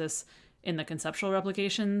hypothesis in the conceptual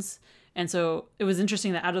replications. And so it was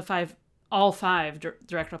interesting that out of 5, all 5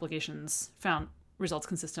 direct replications found results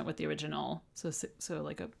consistent with the original. So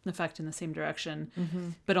like an effect in the same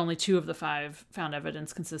direction, but only 2 of the 5 found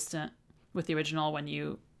evidence consistent with the original when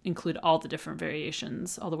you include all the different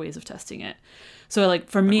variations, all the ways of testing it. So like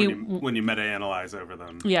for me, when you meta-analyze over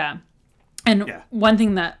them. Yeah. And one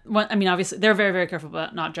thing obviously they're very, very careful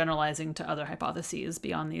about not generalizing to other hypotheses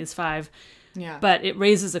beyond these 5. Yeah. But it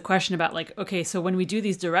raises a question about like, okay, so when we do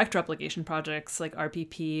these direct replication projects like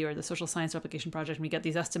RPP or the social science replication project, and we get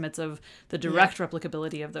these estimates of the direct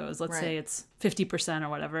replicability of those, let's say it's 50% or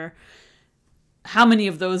whatever, how many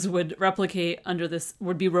of those would replicate under this,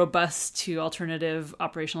 would be robust to alternative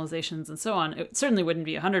operationalizations and so on? It certainly wouldn't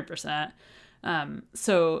be 100%.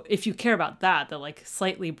 So if you care about that, the like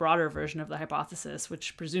slightly broader version of the hypothesis,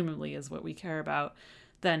 which presumably is what we care about,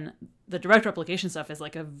 then the direct replication stuff is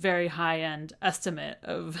like a very high-end estimate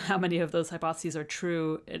of how many of those hypotheses are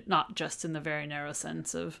true, not just in the very narrow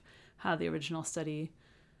sense of how the original study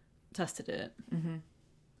tested it. Mm-hmm.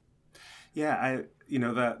 Yeah,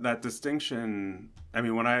 that distinction. I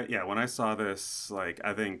mean, when I saw this, like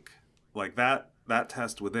I think like that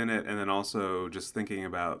test within it, and then also just thinking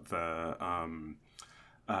about the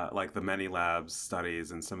like the many labs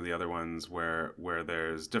studies and some of the other ones where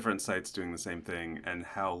there's different sites doing the same thing, and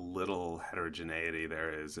how little heterogeneity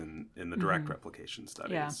there is in the direct replication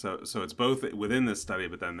studies. Yeah. So it's both within this study,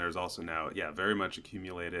 but then there's also now very much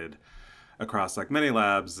accumulated across like many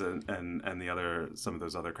labs and the other, some of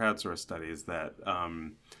those other crowdsourced studies, that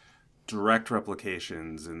direct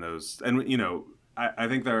replications in those, and I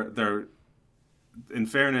think they're in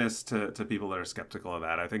fairness to people that are skeptical of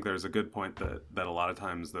that, I think there's a good point that a lot of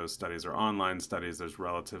times those studies are online studies, there's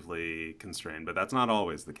relatively constrained, but that's not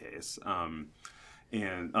always the case.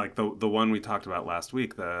 And like the one we talked about last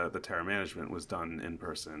week, the Terra management was done in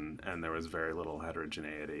person, and there was very little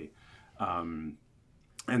heterogeneity.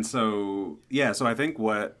 And so I think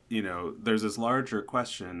there's this larger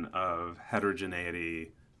question of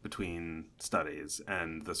heterogeneity between studies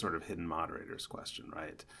and the sort of hidden moderators question,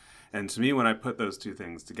 right? And to me, when I put those two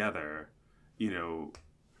things together,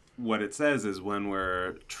 what it says is when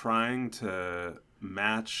we're trying to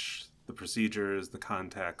match the procedures, the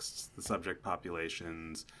contexts, the subject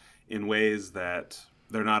populations in ways that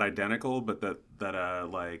they're not identical, but that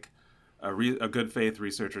a good faith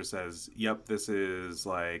researcher says, "Yep, this is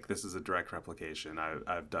a direct replication.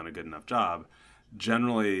 I've done a good enough job."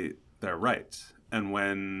 Generally, they're right, and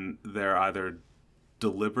when they're either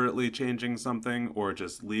deliberately changing something or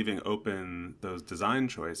just leaving open those design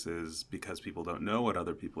choices because people don't know what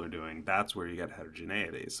other people are doing, that's where you get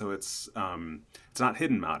heterogeneity. So it's not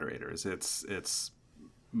hidden moderators. It's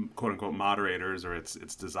quote unquote moderators, or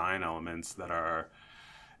it's design elements that are,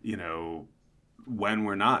 when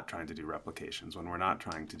we're not trying to do replications, when we're not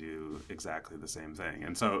trying to do exactly the same thing.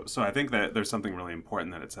 And so I think that there's something really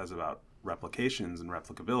important that it says about replications and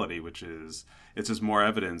replicability, which is it's just more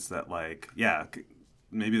evidence that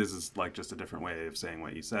maybe this is just a different way of saying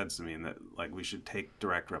what you said, Samin, that we should take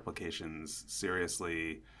direct replications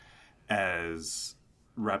seriously as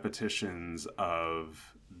repetitions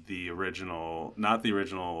of the original, not the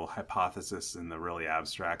original hypothesis in the really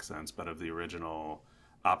abstract sense, but of the original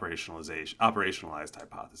operationalized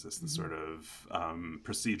hypothesis, the sort of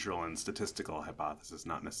procedural and statistical hypothesis,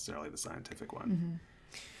 not necessarily the scientific one. Mm-hmm.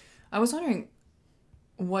 I was wondering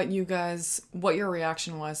what your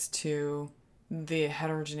reaction was to the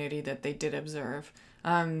heterogeneity that they did observe.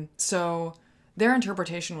 So their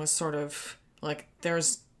interpretation was sort of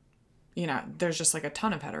there's just a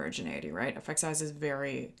ton of heterogeneity, right? Effect sizes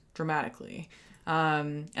vary dramatically.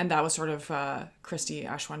 And that was sort of Christy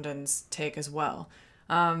Ashwinden's take as well.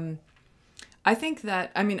 I think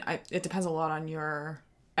that, it depends a lot on your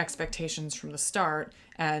expectations from the start,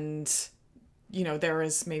 and, there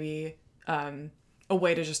is maybe a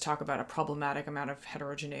way to just talk about a problematic amount of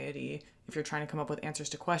heterogeneity if you're trying to come up with answers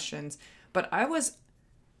to questions. But I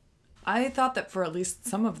thought that for at least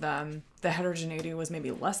some of them, the heterogeneity was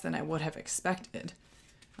maybe less than I would have expected.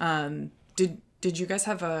 Did you guys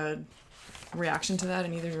have a reaction to that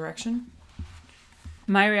in either direction?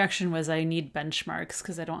 My reaction was I need benchmarks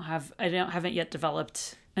because I haven't yet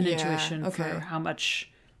developed an intuition for how much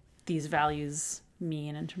these values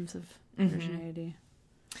mean in terms of heterogeneity.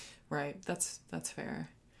 Right, that's fair.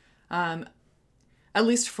 At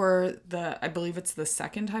least for I believe it's the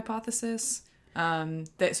second hypothesis. So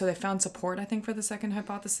they found support, I think, for the second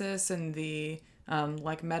hypothesis and the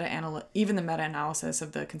even the meta-analysis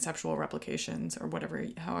of the conceptual replications, or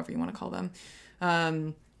however you want to call them.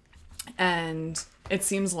 And it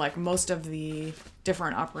seems like most of the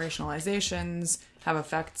different operationalizations have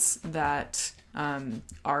effects that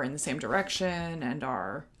are in the same direction and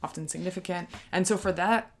are often significant. And so for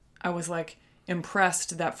that, I was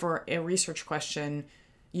impressed that for a research question,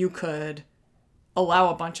 you could allow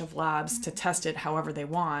a bunch of labs to test it however they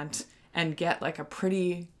want and get a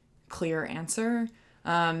pretty clear answer.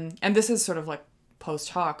 And this is sort of post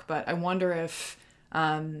hoc, but I wonder if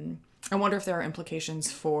there are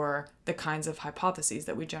implications for the kinds of hypotheses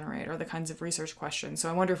that we generate or the kinds of research questions. So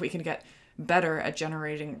I wonder if we can get better at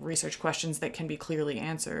generating research questions that can be clearly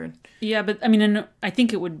answered. Yeah, but and I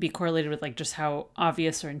think it would be correlated with just how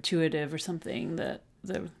obvious or intuitive or something that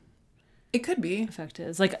it could be effect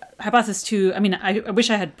is. Hypothesis 2, I wish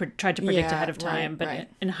I had tried to predict ahead of time, but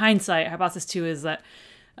in hindsight, hypothesis 2 is that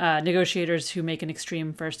negotiators who make an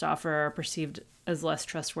extreme first offer are perceived as less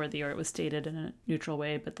trustworthy, or it was stated in a neutral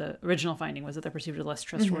way, but the original finding was that they're perceived as less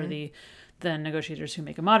trustworthy than negotiators who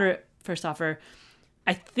make a moderate first offer.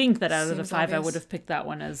 I think that out of the 5, obvious. I would have picked that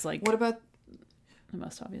one as What about the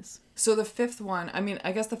most obvious? So the fifth one,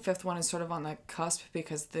 I guess the fifth one is sort of on the cusp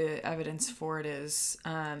because the evidence for it is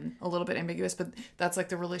a little bit ambiguous, but that's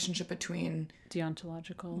the relationship between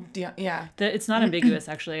deontological. Yeah. It's not ambiguous,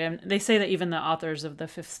 actually. They say that even the authors of the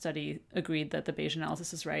fifth study agreed that the Bayesian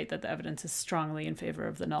analysis is right, that the evidence is strongly in favor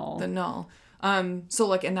of the null. The null.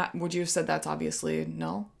 So in that, would you have said that's obviously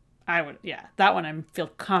null? I would, yeah. That one I feel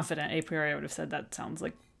confident. A priori, I would have said that sounds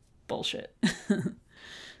like bullshit.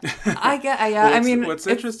 I get, yeah. Well, what's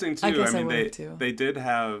interesting too. They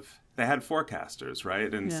had forecasters,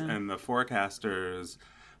 right? And the forecasters,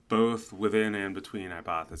 both within and between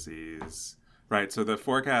hypotheses, right? So the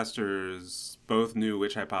forecasters both knew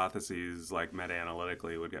which hypotheses,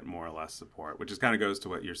 meta-analytically, would get more or less support, which kind of goes to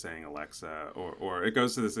what you're saying, Alexa, or it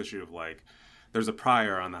goes to this issue of there's a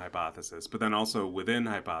prior on the hypothesis, but then also within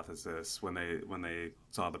hypothesis, when they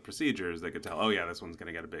saw the procedures, they could tell, oh yeah, this one's going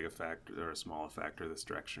to get a big effect or a small effect or this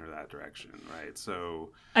direction or that direction, right?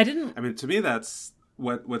 So to me, that's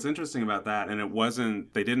what's interesting about that, and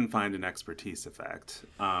they didn't find an expertise effect.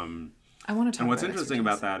 I want to talk. And what's about interesting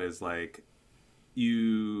about that is there's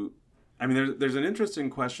an interesting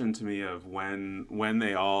question to me of when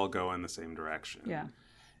they all go in the same direction. Yeah.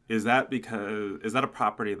 Is that a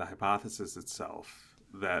property of the hypothesis itself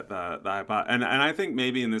that and I think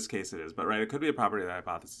maybe in this case it is, but right, it could be a property of the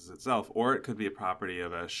hypothesis itself, or it could be a property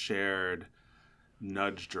of a shared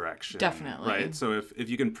nudge direction. Definitely. Right? So if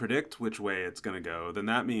you can predict which way it's going to go, then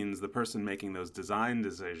that means the person making those design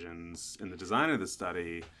decisions in the design of the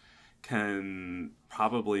study can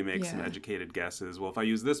probably make some educated guesses. Well, if I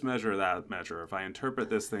use this measure or that measure, if I interpret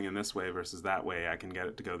this thing in this way versus that way, I can get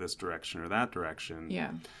it to go this direction or that direction.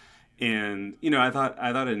 Yeah. And, you know, I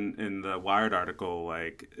thought in the Wired article,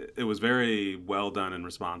 like, it was very well done and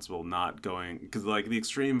responsible not going, because, like, the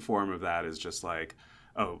extreme form of that is just like,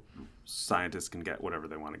 oh, scientists can get whatever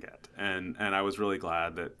they want to get. And I was really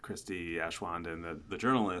glad that Christy Ashwaubenon, the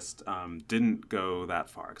journalist, didn't go that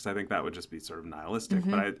far, because I think that would just be sort of nihilistic.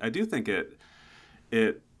 Mm-hmm. But I do think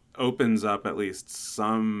it opens up at least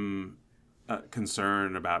some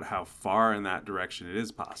concern about how far in that direction it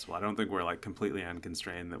is possible. I don't think we're like completely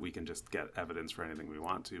unconstrained that we can just get evidence for anything we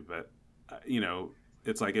want to, but you know,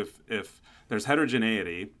 it's like if there's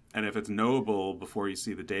heterogeneity, and if it's knowable before you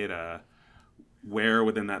see the data where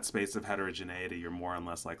within that space of heterogeneity you're more and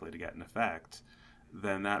less likely to get an effect,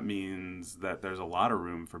 then that means that there's a lot of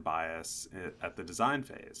room for bias at the design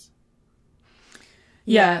phase.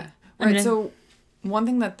 Yeah. Right. So one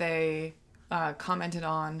thing that they commented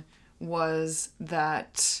on was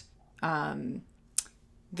that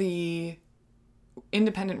the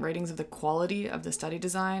independent ratings of the quality of the study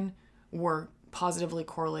design were positively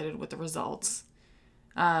correlated with the results.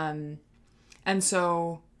 And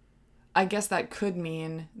so I guess that could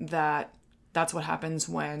mean that that's what happens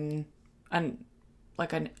when a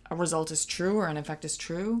result is true or an effect is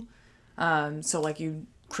true. So like you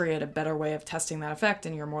create a better way of testing that effect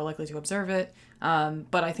and you're more likely to observe it.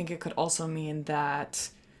 But I think it could also mean that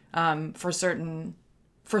for certain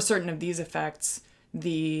of these effects,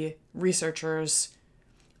 the researchers,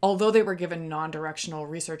 although they were given non-directional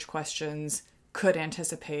research questions, could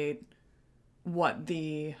anticipate what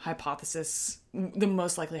the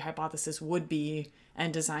most likely hypothesis would be,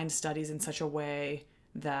 and designed studies in such a way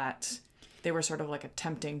that they were sort of like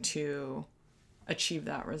attempting to achieve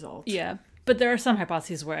that result. Yeah. But there are some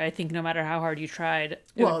hypotheses where I think no matter how hard you tried,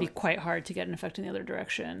 it would be quite hard to get an effect in the other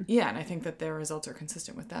direction. Yeah, and I think that their results are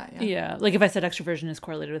consistent with that. Yeah. Yeah. Like if I said extroversion is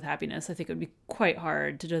correlated with happiness, I think it would be quite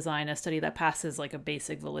hard to design a study that passes like a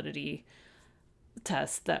basic validity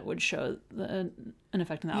test that would show an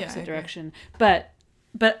effect in the opposite direction. But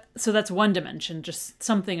so that's one dimension, just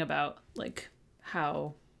something about like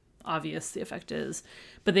how obvious the effect is.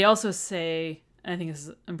 But they also say, and I think this is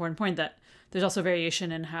an important point, that there's also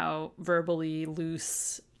variation in how verbally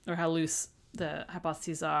loose or how loose the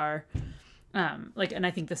hypotheses are. And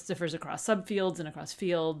I think this differs across subfields and across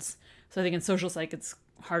fields. So I think in social psych, it's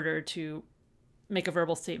harder to make a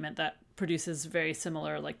verbal statement that produces very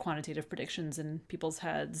similar like quantitative predictions in people's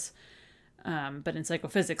heads. But in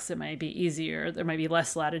psychophysics, it might be easier. There might be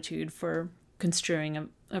less latitude for construing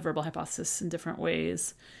a verbal hypothesis in different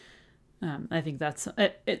ways. I think that's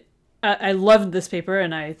it. I loved this paper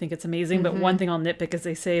and I think it's amazing, but one thing I'll nitpick is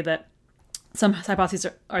they say that some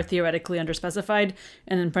hypotheses are theoretically underspecified,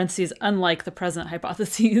 and in parentheses, unlike the present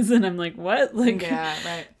hypotheses. And I'm like, what? Like, yeah,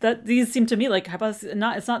 right. That these seem to me like hypotheses.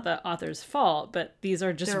 It's not the author's fault, but these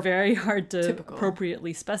are just very hard to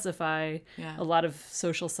appropriately specify. Yeah. A lot of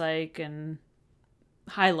social psych and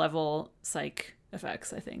high level psych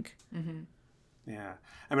effects, I think. Mm-hmm. Yeah.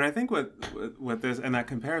 I mean, I think what this, and that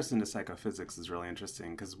comparison to psychophysics is really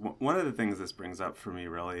interesting, because one of the things this brings up for me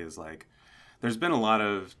really is like, there's been a lot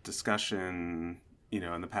of discussion, you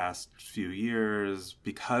know, in the past few years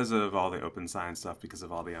because of all the open science stuff, because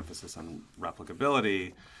of all the emphasis on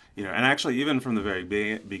replicability, you know, and actually even from the very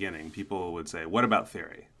beginning, people would say, what about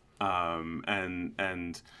theory?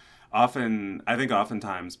 And often, I think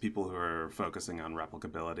oftentimes people who are focusing on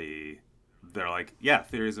replicability, they're like, yeah,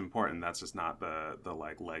 theory is important. That's just not the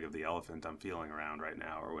like leg of the elephant I'm feeling around right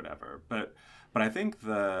now or whatever. But I think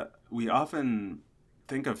we often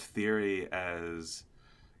think of theory as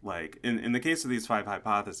like, in the case of these 5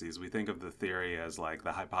 hypotheses, we think of the theory as like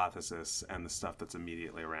the hypothesis and the stuff that's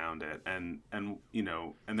immediately around it. And you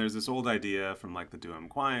know, and there's this old idea from like the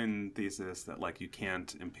Duhem-Quine thesis that like you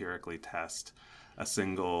can't empirically test a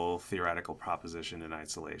single theoretical proposition in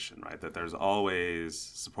isolation, right? That there's always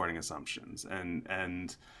supporting assumptions.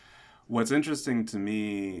 And what's interesting to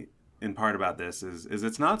me in part about this is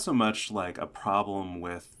it's not so much like a problem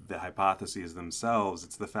with the hypotheses themselves.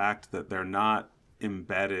 It's the fact that they're not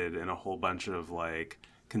embedded in a whole bunch of like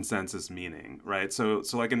consensus meaning, right? So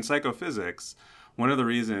like in psychophysics, one of the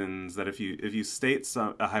reasons that if you state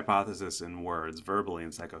a hypothesis in words verbally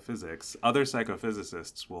in psychophysics, other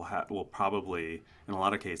psychophysicists will probably in a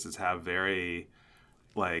lot of cases have very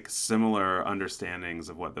like similar understandings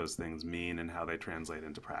of what those things mean and how they translate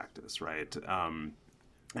into practice, right?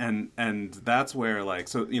 And that's where like,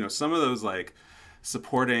 so, you know, some of those like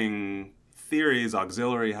supporting theories,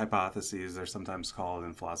 auxiliary hypotheses, they're sometimes called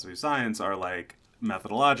in philosophy of science, are like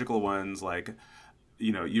methodological ones, like,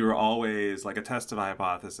 you know, you're always like a test of a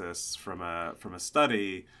hypothesis from a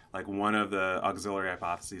study. Like one of the auxiliary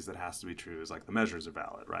hypotheses that has to be true is like the measures are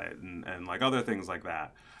valid, right? And like other things like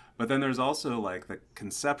that. But then there's also like the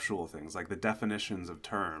conceptual things, like the definitions of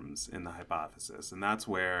terms in the hypothesis. And that's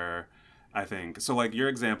where I think, so like your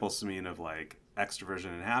example, Samin, of like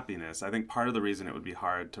extroversion and happiness, I think part of the reason it would be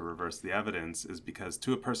hard to reverse the evidence is because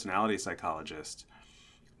to a personality psychologist,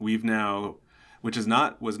 we've now, which was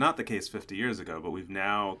not the case 50 years ago, but we've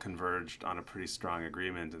now converged on a pretty strong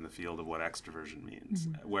agreement in the field of what extroversion means.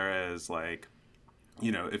 Mm-hmm. Whereas, like,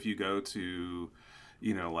 you know, if you go to,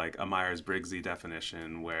 you know, like a Myers-Briggsy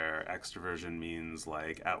definition where extroversion means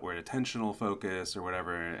like outward attentional focus or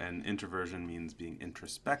whatever, and introversion means being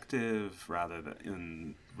introspective rather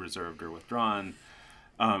than reserved or withdrawn.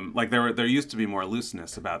 Like there used to be more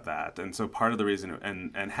looseness about that, and so part of the reason,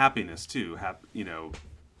 and happiness too, you know.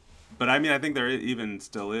 But I mean, I think there even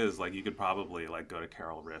still is, like, you could probably like go to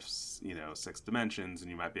Carol Riff's, you know, 6 Dimensions, and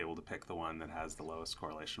you might be able to pick the one that has the lowest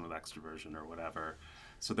correlation with extroversion or whatever.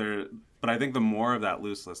 So but I think the more of that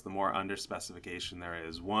loose list, the more under specification there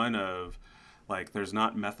is. One of, like, there's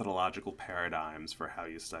not methodological paradigms for how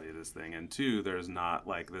you study this thing, and two, there's not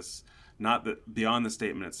like this, not that beyond the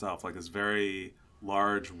statement itself, like this very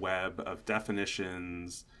large web of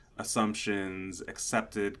definitions, assumptions,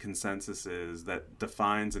 accepted consensuses that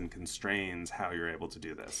defines and constrains how you're able to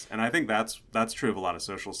do this. And I think that's true of a lot of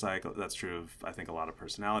social psych. That's true of, I think, a lot of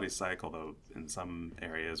personality psych, although in some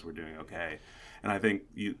areas we're doing okay. And I think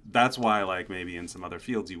that's why, like, maybe in some other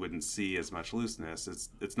fields you wouldn't see as much looseness.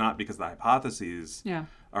 It's not because the hypotheses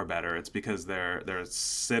are better. It's because they're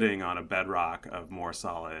sitting on a bedrock of more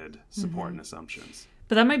solid support and assumptions.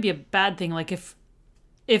 But that might be a bad thing. Like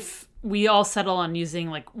if we all settle on using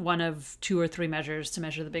like one of 2 or 3 measures to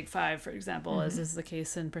measure the big 5, for example, as is the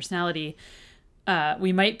case in personality,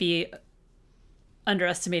 we might be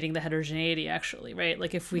underestimating the heterogeneity, actually, right?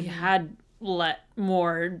 Like if we had let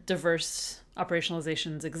more diverse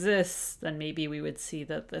operationalizations exist, then maybe we would see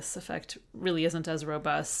that this effect really isn't as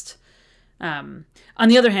robust. On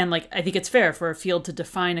the other hand, like, I think it's fair for a field to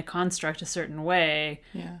define a construct a certain way,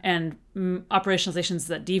 and operationalizations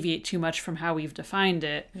that deviate too much from how we've defined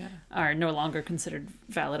it are no longer considered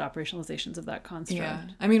valid operationalizations of that construct. Yeah,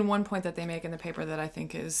 I mean, one point that they make in the paper that I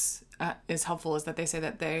think is helpful is that they say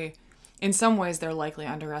that in some ways, they're likely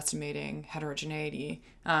underestimating heterogeneity,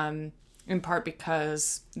 in part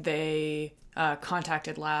because they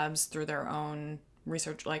contacted labs through their own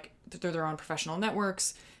research, like through their own professional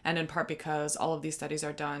networks, and in part because all of these studies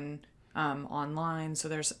are done online, so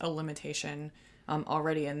there's a limitation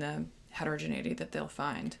already in the heterogeneity that they'll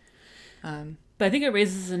find. But I think it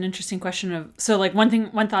raises an interesting question of, so like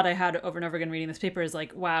one thought I had over and over again reading this paper is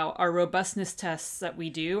like, wow, our robustness tests that we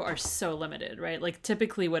do are so limited, right? Like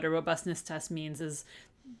typically what a robustness test means is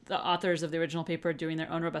the authors of the original paper doing their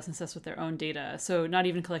own robustness tests with their own data. So not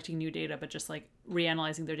even collecting new data, but just like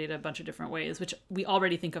reanalyzing their data a bunch of different ways, which we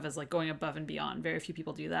already think of as like going above and beyond. Very few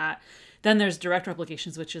people do that. Then there's direct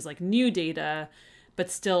replications, which is like new data, but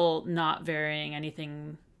still not varying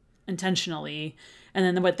anything intentionally. And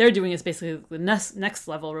then what they're doing is basically the next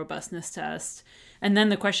level robustness test. And then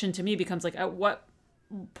the question to me becomes like, at what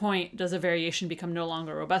point does a variation become no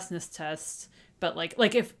longer a robustness test? But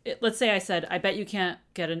like if let's say I said, I bet you can't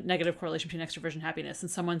get a negative correlation between extroversion and happiness, and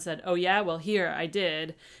someone said, oh yeah, well here I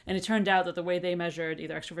did, and it turned out that the way they measured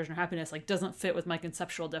either extroversion or happiness like doesn't fit with my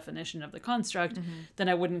conceptual definition of the construct, then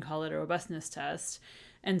I wouldn't call it a robustness test.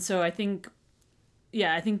 And so I think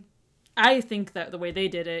that the way they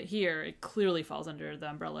did it here, it clearly falls under the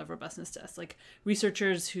umbrella of robustness tests. Like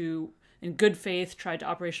researchers who in good faith tried to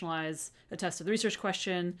operationalize a test of the research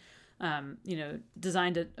question,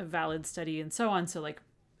 designed a valid study and so on. So like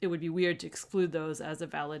it would be weird to exclude those as a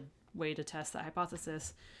valid way to test that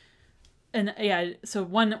hypothesis. And so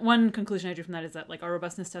one conclusion I drew from that is that like our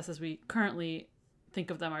robustness tests as we currently think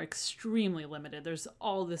of them are extremely limited. There's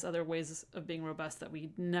all this other ways of being robust that we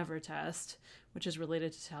never test, which is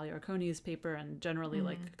related to Talia Arconi's paper and generally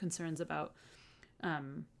like concerns about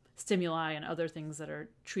stimuli and other things that are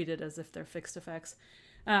treated as if they're fixed effects.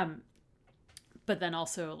 But then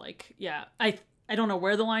also like, I don't know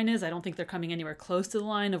where the line is. I don't think they're coming anywhere close to the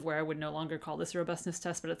line of where I would no longer call this a robustness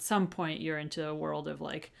test. But at some point you're into a world of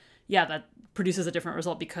like, that produces a different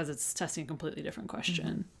result because it's testing a completely different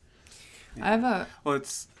question. I have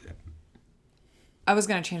I was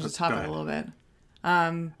going to change the topic a little bit.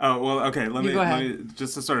 Okay. Let me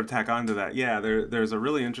just to sort of tack on to that. Yeah, there's a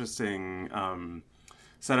really interesting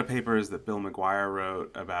set of papers that Bill McGuire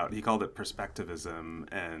wrote about, he called it perspectivism.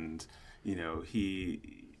 And, you know,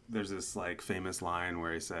 there's this like famous line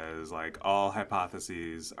where he says like all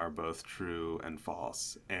hypotheses are both true and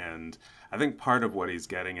false. And I think part of what he's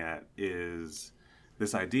getting at is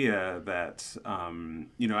this idea that,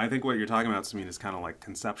 you know, I think what you're talking about, Samin, is kind of like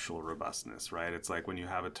conceptual robustness, right? It's like when you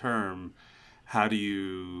have a term, how do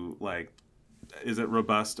you like, is it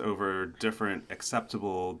robust over different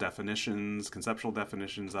acceptable definitions, conceptual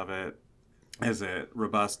definitions of it? Is it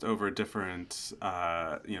robust over different,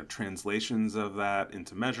 you know, translations of that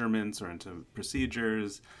into measurements or into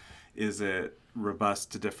procedures? Is it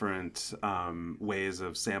robust to different ways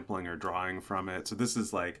of sampling or drawing from it? So this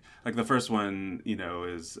is like the first one, you know,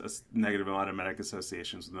 is a negative automatic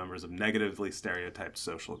associations with members of negatively stereotyped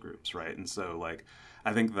social groups, right? And so like,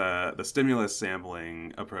 I think the stimulus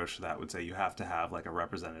sampling approach to that would say you have to have like a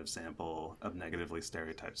representative sample of negatively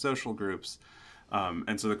stereotyped social groups.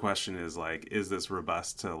 And so the question is like, is this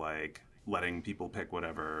robust to like letting people pick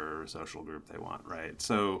whatever social group they want, right?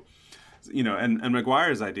 So, you know, and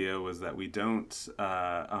McGuire's idea was that we don't,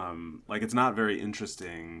 like, it's not very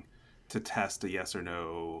interesting to test a yes or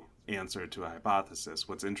no answer to a hypothesis.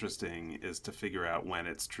 What's interesting is to figure out when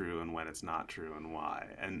it's true and when it's not true and why.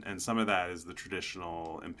 And some of that is the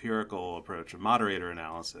traditional empirical approach of moderator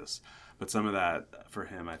analysis. But some of that for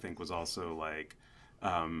him, I think, was also like,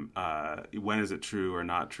 when is it true or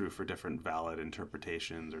not true for different valid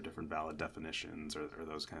interpretations or different valid definitions or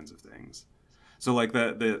those kinds of things. So like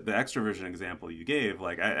the extroversion example you gave,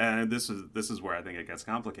 like, and this is where I think it gets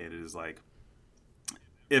complicated, is like,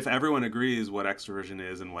 if everyone agrees what extroversion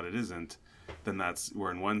is and what it isn't, then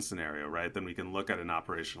we're in one scenario, right? Then we can look at an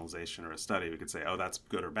operationalization or a study. We could say, oh, that's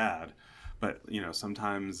good or bad. But, you know,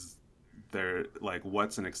 sometimes they're like,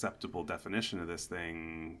 what's an acceptable definition of this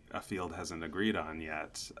thing a field hasn't agreed on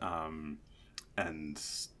yet. And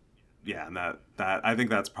yeah, and that I think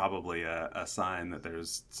that's probably a sign that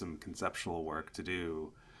there's some conceptual work to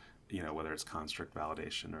do, you know, whether it's construct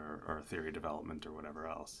validation or theory development or whatever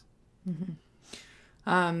else. Mm-hmm.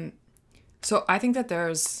 So I think that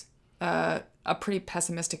there's a pretty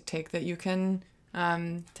pessimistic take that you can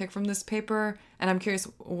take from this paper, and I'm curious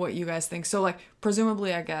what you guys think. So like,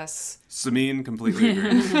 presumably, I guess Samin completely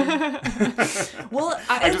agrees. Well,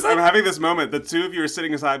 I'm having this moment. The two of you are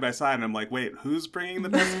sitting side by side, and I'm like, wait, who's bringing the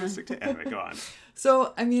pessimistic take? Anyway, go on.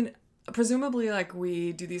 So I mean, presumably, like,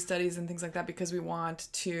 we do these studies and things like that because we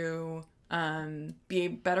want to be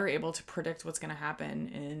better able to predict what's going to happen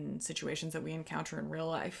in situations that we encounter in real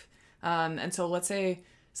life. And so let's say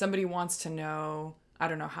somebody wants to know, I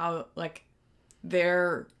don't know, how like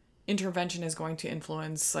their intervention is going to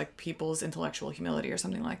influence like people's intellectual humility or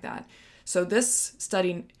something like that. So this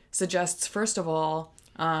study suggests, first of all,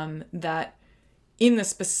 that in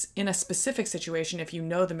a specific situation, if you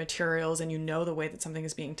know the materials and you know the way that something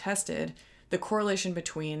is being tested, the correlation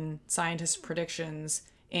between scientists' predictions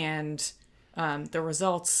and the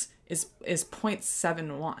results is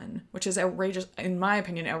 0.71, which is outrageous, in my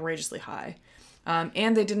opinion, outrageously high.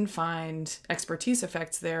 And they didn't find expertise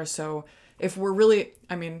effects there. So if we're really,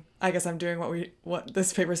 I mean, I guess I'm doing what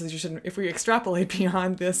this paper says you shouldn't, if we extrapolate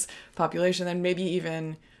beyond this population, then maybe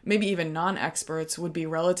even non-experts would be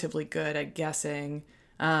relatively good at guessing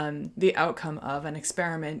the outcome of an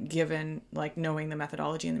experiment given like knowing the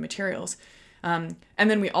methodology and the materials. And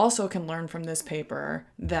then we also can learn from this paper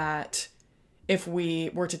that if we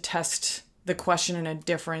were to test the question in a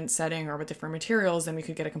different setting or with different materials, then we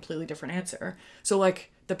could get a completely different answer. So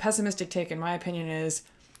like the pessimistic take, in my opinion, is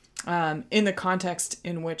in the context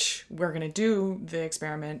in which we're going to do the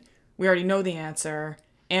experiment, we already know the answer,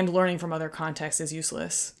 and learning from other contexts is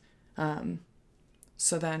useless.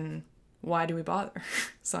 So then why do we bother?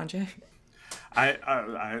 Sanjay?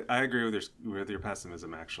 I agree with your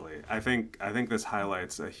pessimism, actually. I think this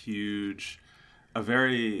highlights a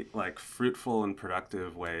very like fruitful and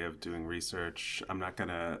productive way of doing research. I'm not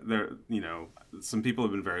gonna, some people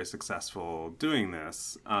have been very successful doing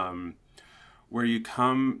this, where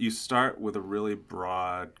you start with a really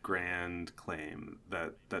broad, grand claim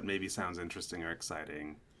that maybe sounds interesting or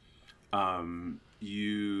exciting.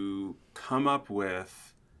 You come up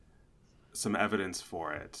with some evidence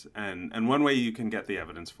for it, and one way you can get the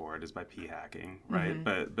evidence for it is by p-hacking, right?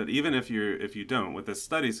 Mm-hmm. But even if you don't, what this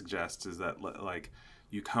study suggests is that like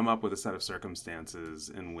you come up with a set of circumstances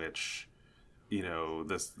in which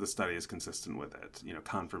the study is consistent with it,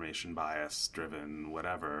 confirmation bias driven,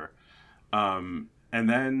 whatever, and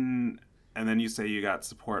then you say you got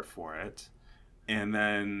support for it, and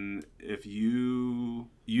then if you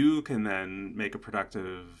can then make a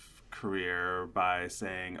productive career by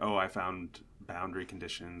saying, oh, I found boundary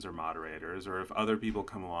conditions or moderators, or if other people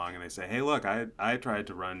come along and they say, hey, look, I tried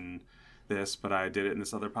to run this, but I did it in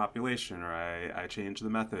this other population, or I changed the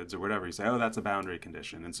methods or whatever, you say, oh, that's a boundary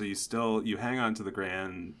condition. And so you hang on to the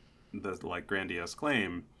grandiose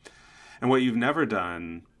claim. And what you've never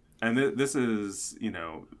done, and this is,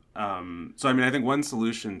 so I mean, I think one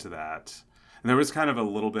solution to that, and there was kind of a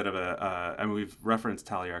little bit of we've referenced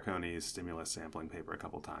Tagliarcone's stimulus sampling paper a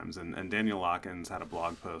couple times, and Daniel Lockins had a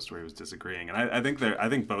blog post where he was disagreeing, and I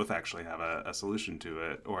think both actually have a solution to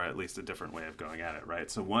it, or at least a different way of going at it,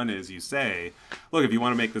 right? So one is you say, look, if you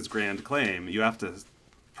want to make this grand claim, you have to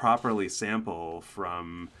properly sample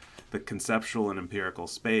from the conceptual and empirical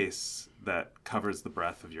space that covers the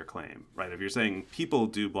breadth of your claim, right? If you're saying people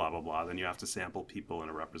do blah, blah, blah, then you have to sample people in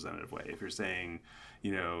a representative way. If you're saying,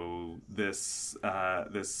 this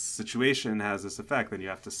situation has this effect, then you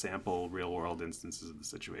have to sample real world instances of the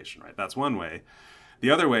situation, right? That's one way. The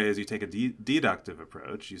other way is you take a deductive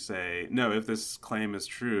approach. You say, no, if this claim is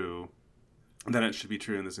true, then it should be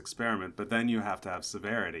true in this experiment, but then you have to have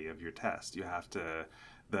severity of your test. You have to,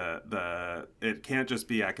 it can't just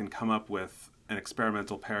be, I can come up with an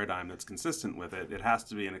experimental paradigm that's consistent with it. It has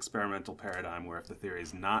to be an experimental paradigm where if the theory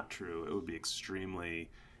is not true, it would be extremely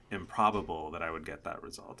improbable that I would get that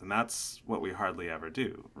result. And that's what we hardly ever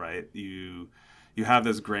do, right? You have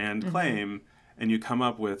this grand claim and you come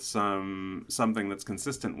up with something that's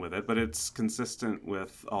consistent with it, but it's consistent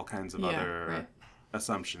with all kinds of other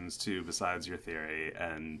assumptions too, besides your theory.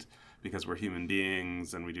 And because we're human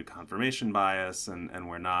beings and we do confirmation bias and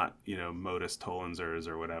we're not, modus tollensers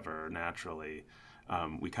or whatever naturally,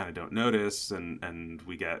 we kind of don't notice and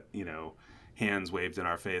we get, hands waved in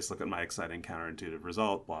our face, look at my exciting counterintuitive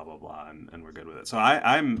result, blah, blah, blah, and we're good with it. So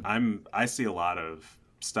I see a lot of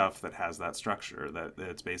stuff that has that structure, that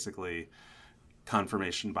it's basically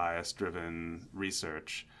confirmation bias driven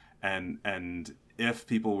research. And if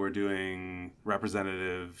people were doing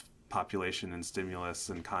representative population and stimulus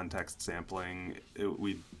and context sampling,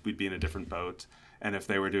 we'd be in a different boat. And if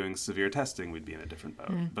they were doing severe testing, we'd be in a different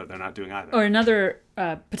boat. But they're not doing either. Or another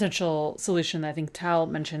potential solution that I think Tal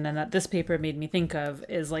mentioned and that this paper made me think of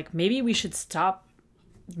is like maybe we should stop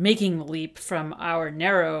making the leap from our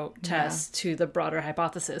narrow test to the broader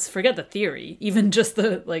hypothesis. Forget the theory, even just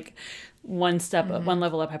the one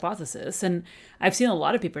level up hypothesis. And I've seen a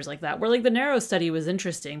lot of papers like that where the narrow study was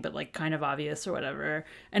interesting but kind of obvious or whatever,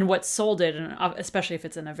 and what sold it, and especially if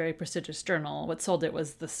it's in a very prestigious journal, what sold it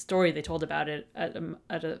was the story they told about it at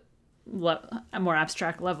a more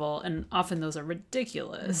abstract level, and often those are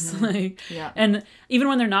ridiculous. And even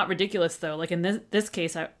when they're not ridiculous though, in this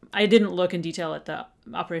case, I didn't look in detail at the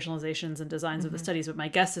operationalizations and designs of the studies, but my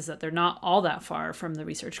guess is that they're not all that far from the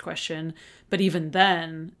research question. But even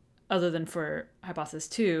then, other than for hypothesis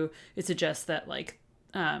 2, it suggests that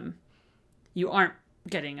you aren't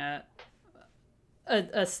getting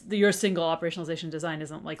your single operationalization design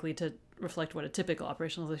isn't likely to reflect what a typical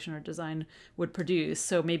operationalization or design would produce.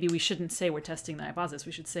 So maybe we shouldn't say we're testing the hypothesis.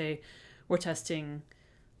 We should say we're testing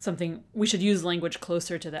something. We should use language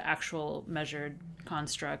closer to the actual measured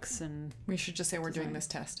constructs, and we should just say we're doing this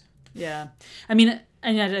test. Yeah. I mean,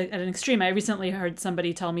 and at an extreme, I recently heard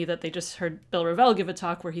somebody tell me that they just heard Bill Ravel give a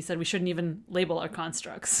talk where he said we shouldn't even label our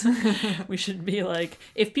constructs. We should be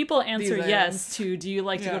if people answer yes to do you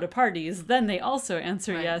like to go to parties, then they also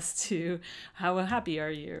answer yes to how happy are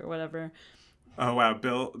you or whatever. Oh, wow.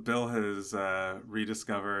 Bill has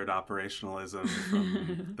rediscovered operationalism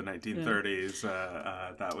from the 1930s.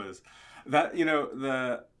 That was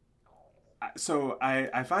that, so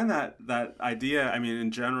I find that idea, I mean, in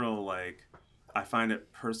general, I find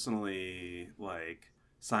it personally,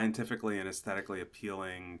 scientifically and aesthetically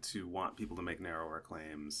appealing to want people to make narrower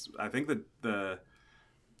claims. I think that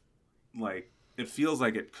it feels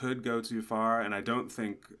like it could go too far, and I don't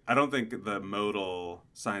think the modal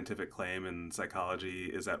scientific claim in psychology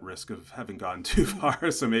is at risk of having gone too far,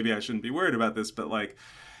 so maybe I shouldn't be worried about this, but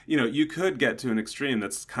you could get to an extreme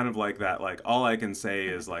that's kind of like that, all I can say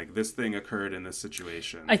is this thing occurred in this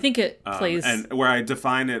situation. I think it plays, and where I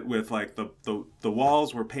define it with the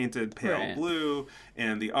walls were painted pale blue,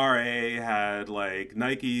 and the RA had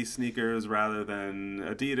Nike sneakers rather than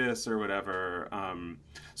Adidas or whatever.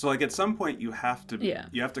 So at some point you have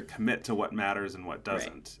to commit to what matters and what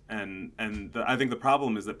doesn't. Right. I think the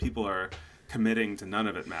problem is that people are committing to none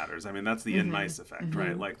of it matters. I mean, that's the in mice effect,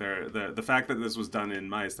 right? The fact that this was done in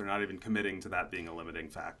mice, they're not even committing to that being a limiting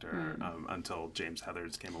factor until James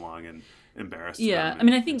Heathers came along and embarrassed them. I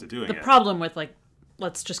mean, I think the problem with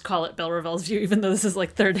let's just call it Bell Revell's view, even though this is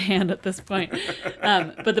like third hand at this point.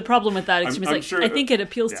 But the problem with that extreme is like, sure, I think it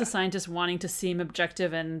appeals to scientists wanting to seem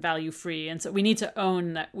objective and value free. And so we need to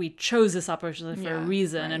own that we chose this operation for a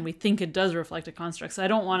reason, and we think it does reflect a construct. So I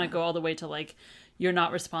don't want to go all the way to like, you're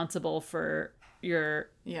not responsible for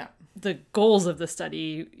the goals of the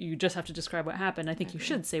study. You just have to describe what happened. I think you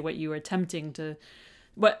should say what you were attempting to,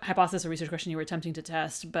 what hypothesis or research question you were attempting to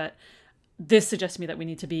test. But this suggests to me that we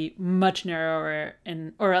need to be much narrower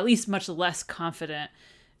or at least much less confident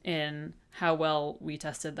in how well we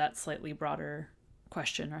tested that slightly broader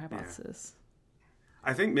question or hypothesis.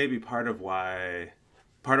 Yeah. I think maybe part of why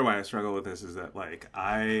I struggle with this is that like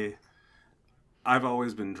I've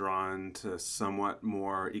always been drawn to somewhat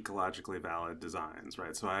more ecologically valid designs,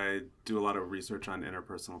 right? So I do a lot of research on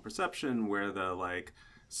interpersonal perception where the like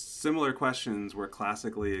similar questions were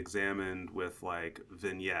classically examined with like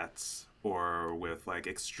vignettes or with like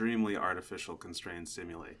extremely artificial constrained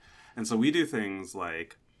stimuli. And so we do things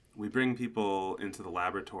like we bring people into the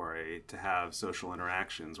laboratory to have social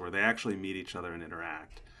interactions where they actually meet each other and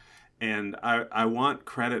interact. And I want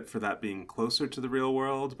credit for that being closer to the real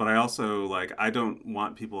world, but I also like I don't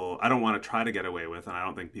want to try to get away with, and I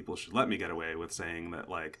don't think people should let me get away with saying that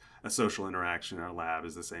like a social interaction in our lab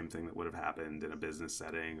is the same thing that would have happened in a business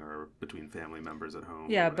setting or between family members at home.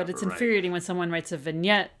 Yeah, but it's infuriating when someone writes a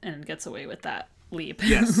vignette and gets away with that leap.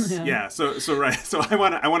 Yes, yeah. So right. So I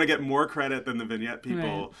want to get more credit than the vignette people.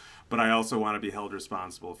 Right. But I also want to be held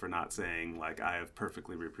responsible for not saying like I have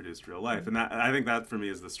perfectly reproduced real life, and that I think that for me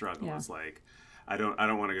is the struggle. Yeah. Is like I don't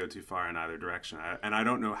want to go too far in either direction, and I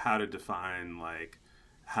don't know how to define like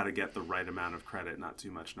how to get the right amount of credit, not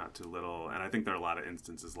too much, not too little. And I think there are a lot of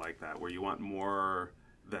instances like that where you want more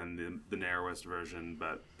than the narrowest version,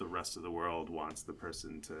 but the rest of the world wants the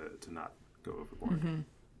person to not go overboard. Mm-hmm.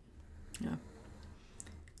 Yeah.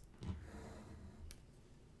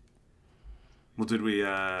 Well, did we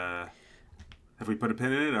have we put a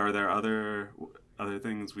pin in it? Or are there other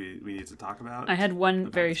things we need to talk about? I had one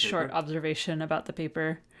very short observation about the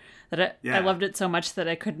paper that I loved it so much that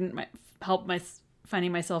I couldn't help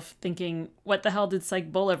finding myself thinking, what the hell did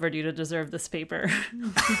Psych Bull ever do to deserve this paper?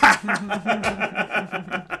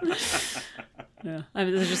 Yeah, I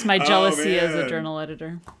mean, this is just my jealousy as a journal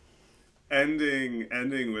editor.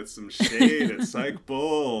 Ending with some shade at Psych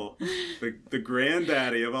Bull, the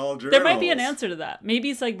granddaddy of all journals. There might be an answer to that.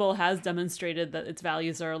 Maybe Psych Bull has demonstrated that its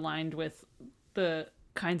values are aligned with the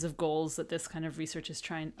kinds of goals that this kind of research is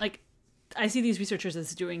trying. Like, I see these researchers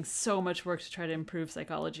as doing so much work to try to improve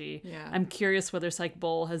psychology. Yeah. I'm curious whether Psych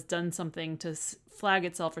Bull has done something to flag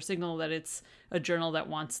itself or signal that it's a journal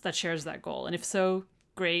that shares that goal. And if so,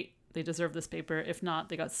 great. They deserve this paper. If not,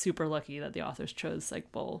 they got super lucky that the authors chose Psych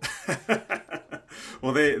Bull.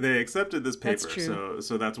 Well, they accepted this paper, that's true.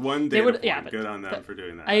 So that's one data point. Yeah, good on them for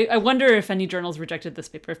doing that. I wonder if any journals rejected this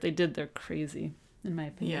paper. If they did, they're crazy, in my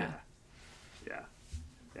opinion. Yeah.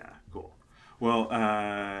 Cool. Well,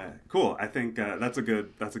 cool. I think that's a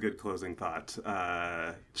good closing thought.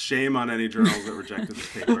 Shame on any journals that rejected this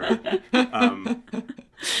paper.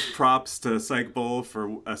 Props to Psych Bull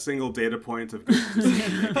for a single data point of good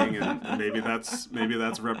decision making, and maybe that's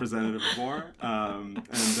representative of more.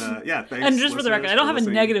 Thanks. And just for the record, I don't have a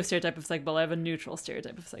negative stereotype of Psych Bull. I have a neutral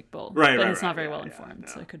stereotype of Psych Bull. Right, but it's not very well informed,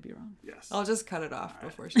 so I could be wrong. Yes. I'll just cut it off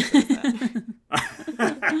before she says that.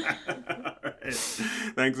 All right.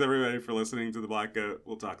 Thanks everybody for listening to The Black Goat.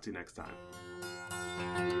 We'll talk to you next time.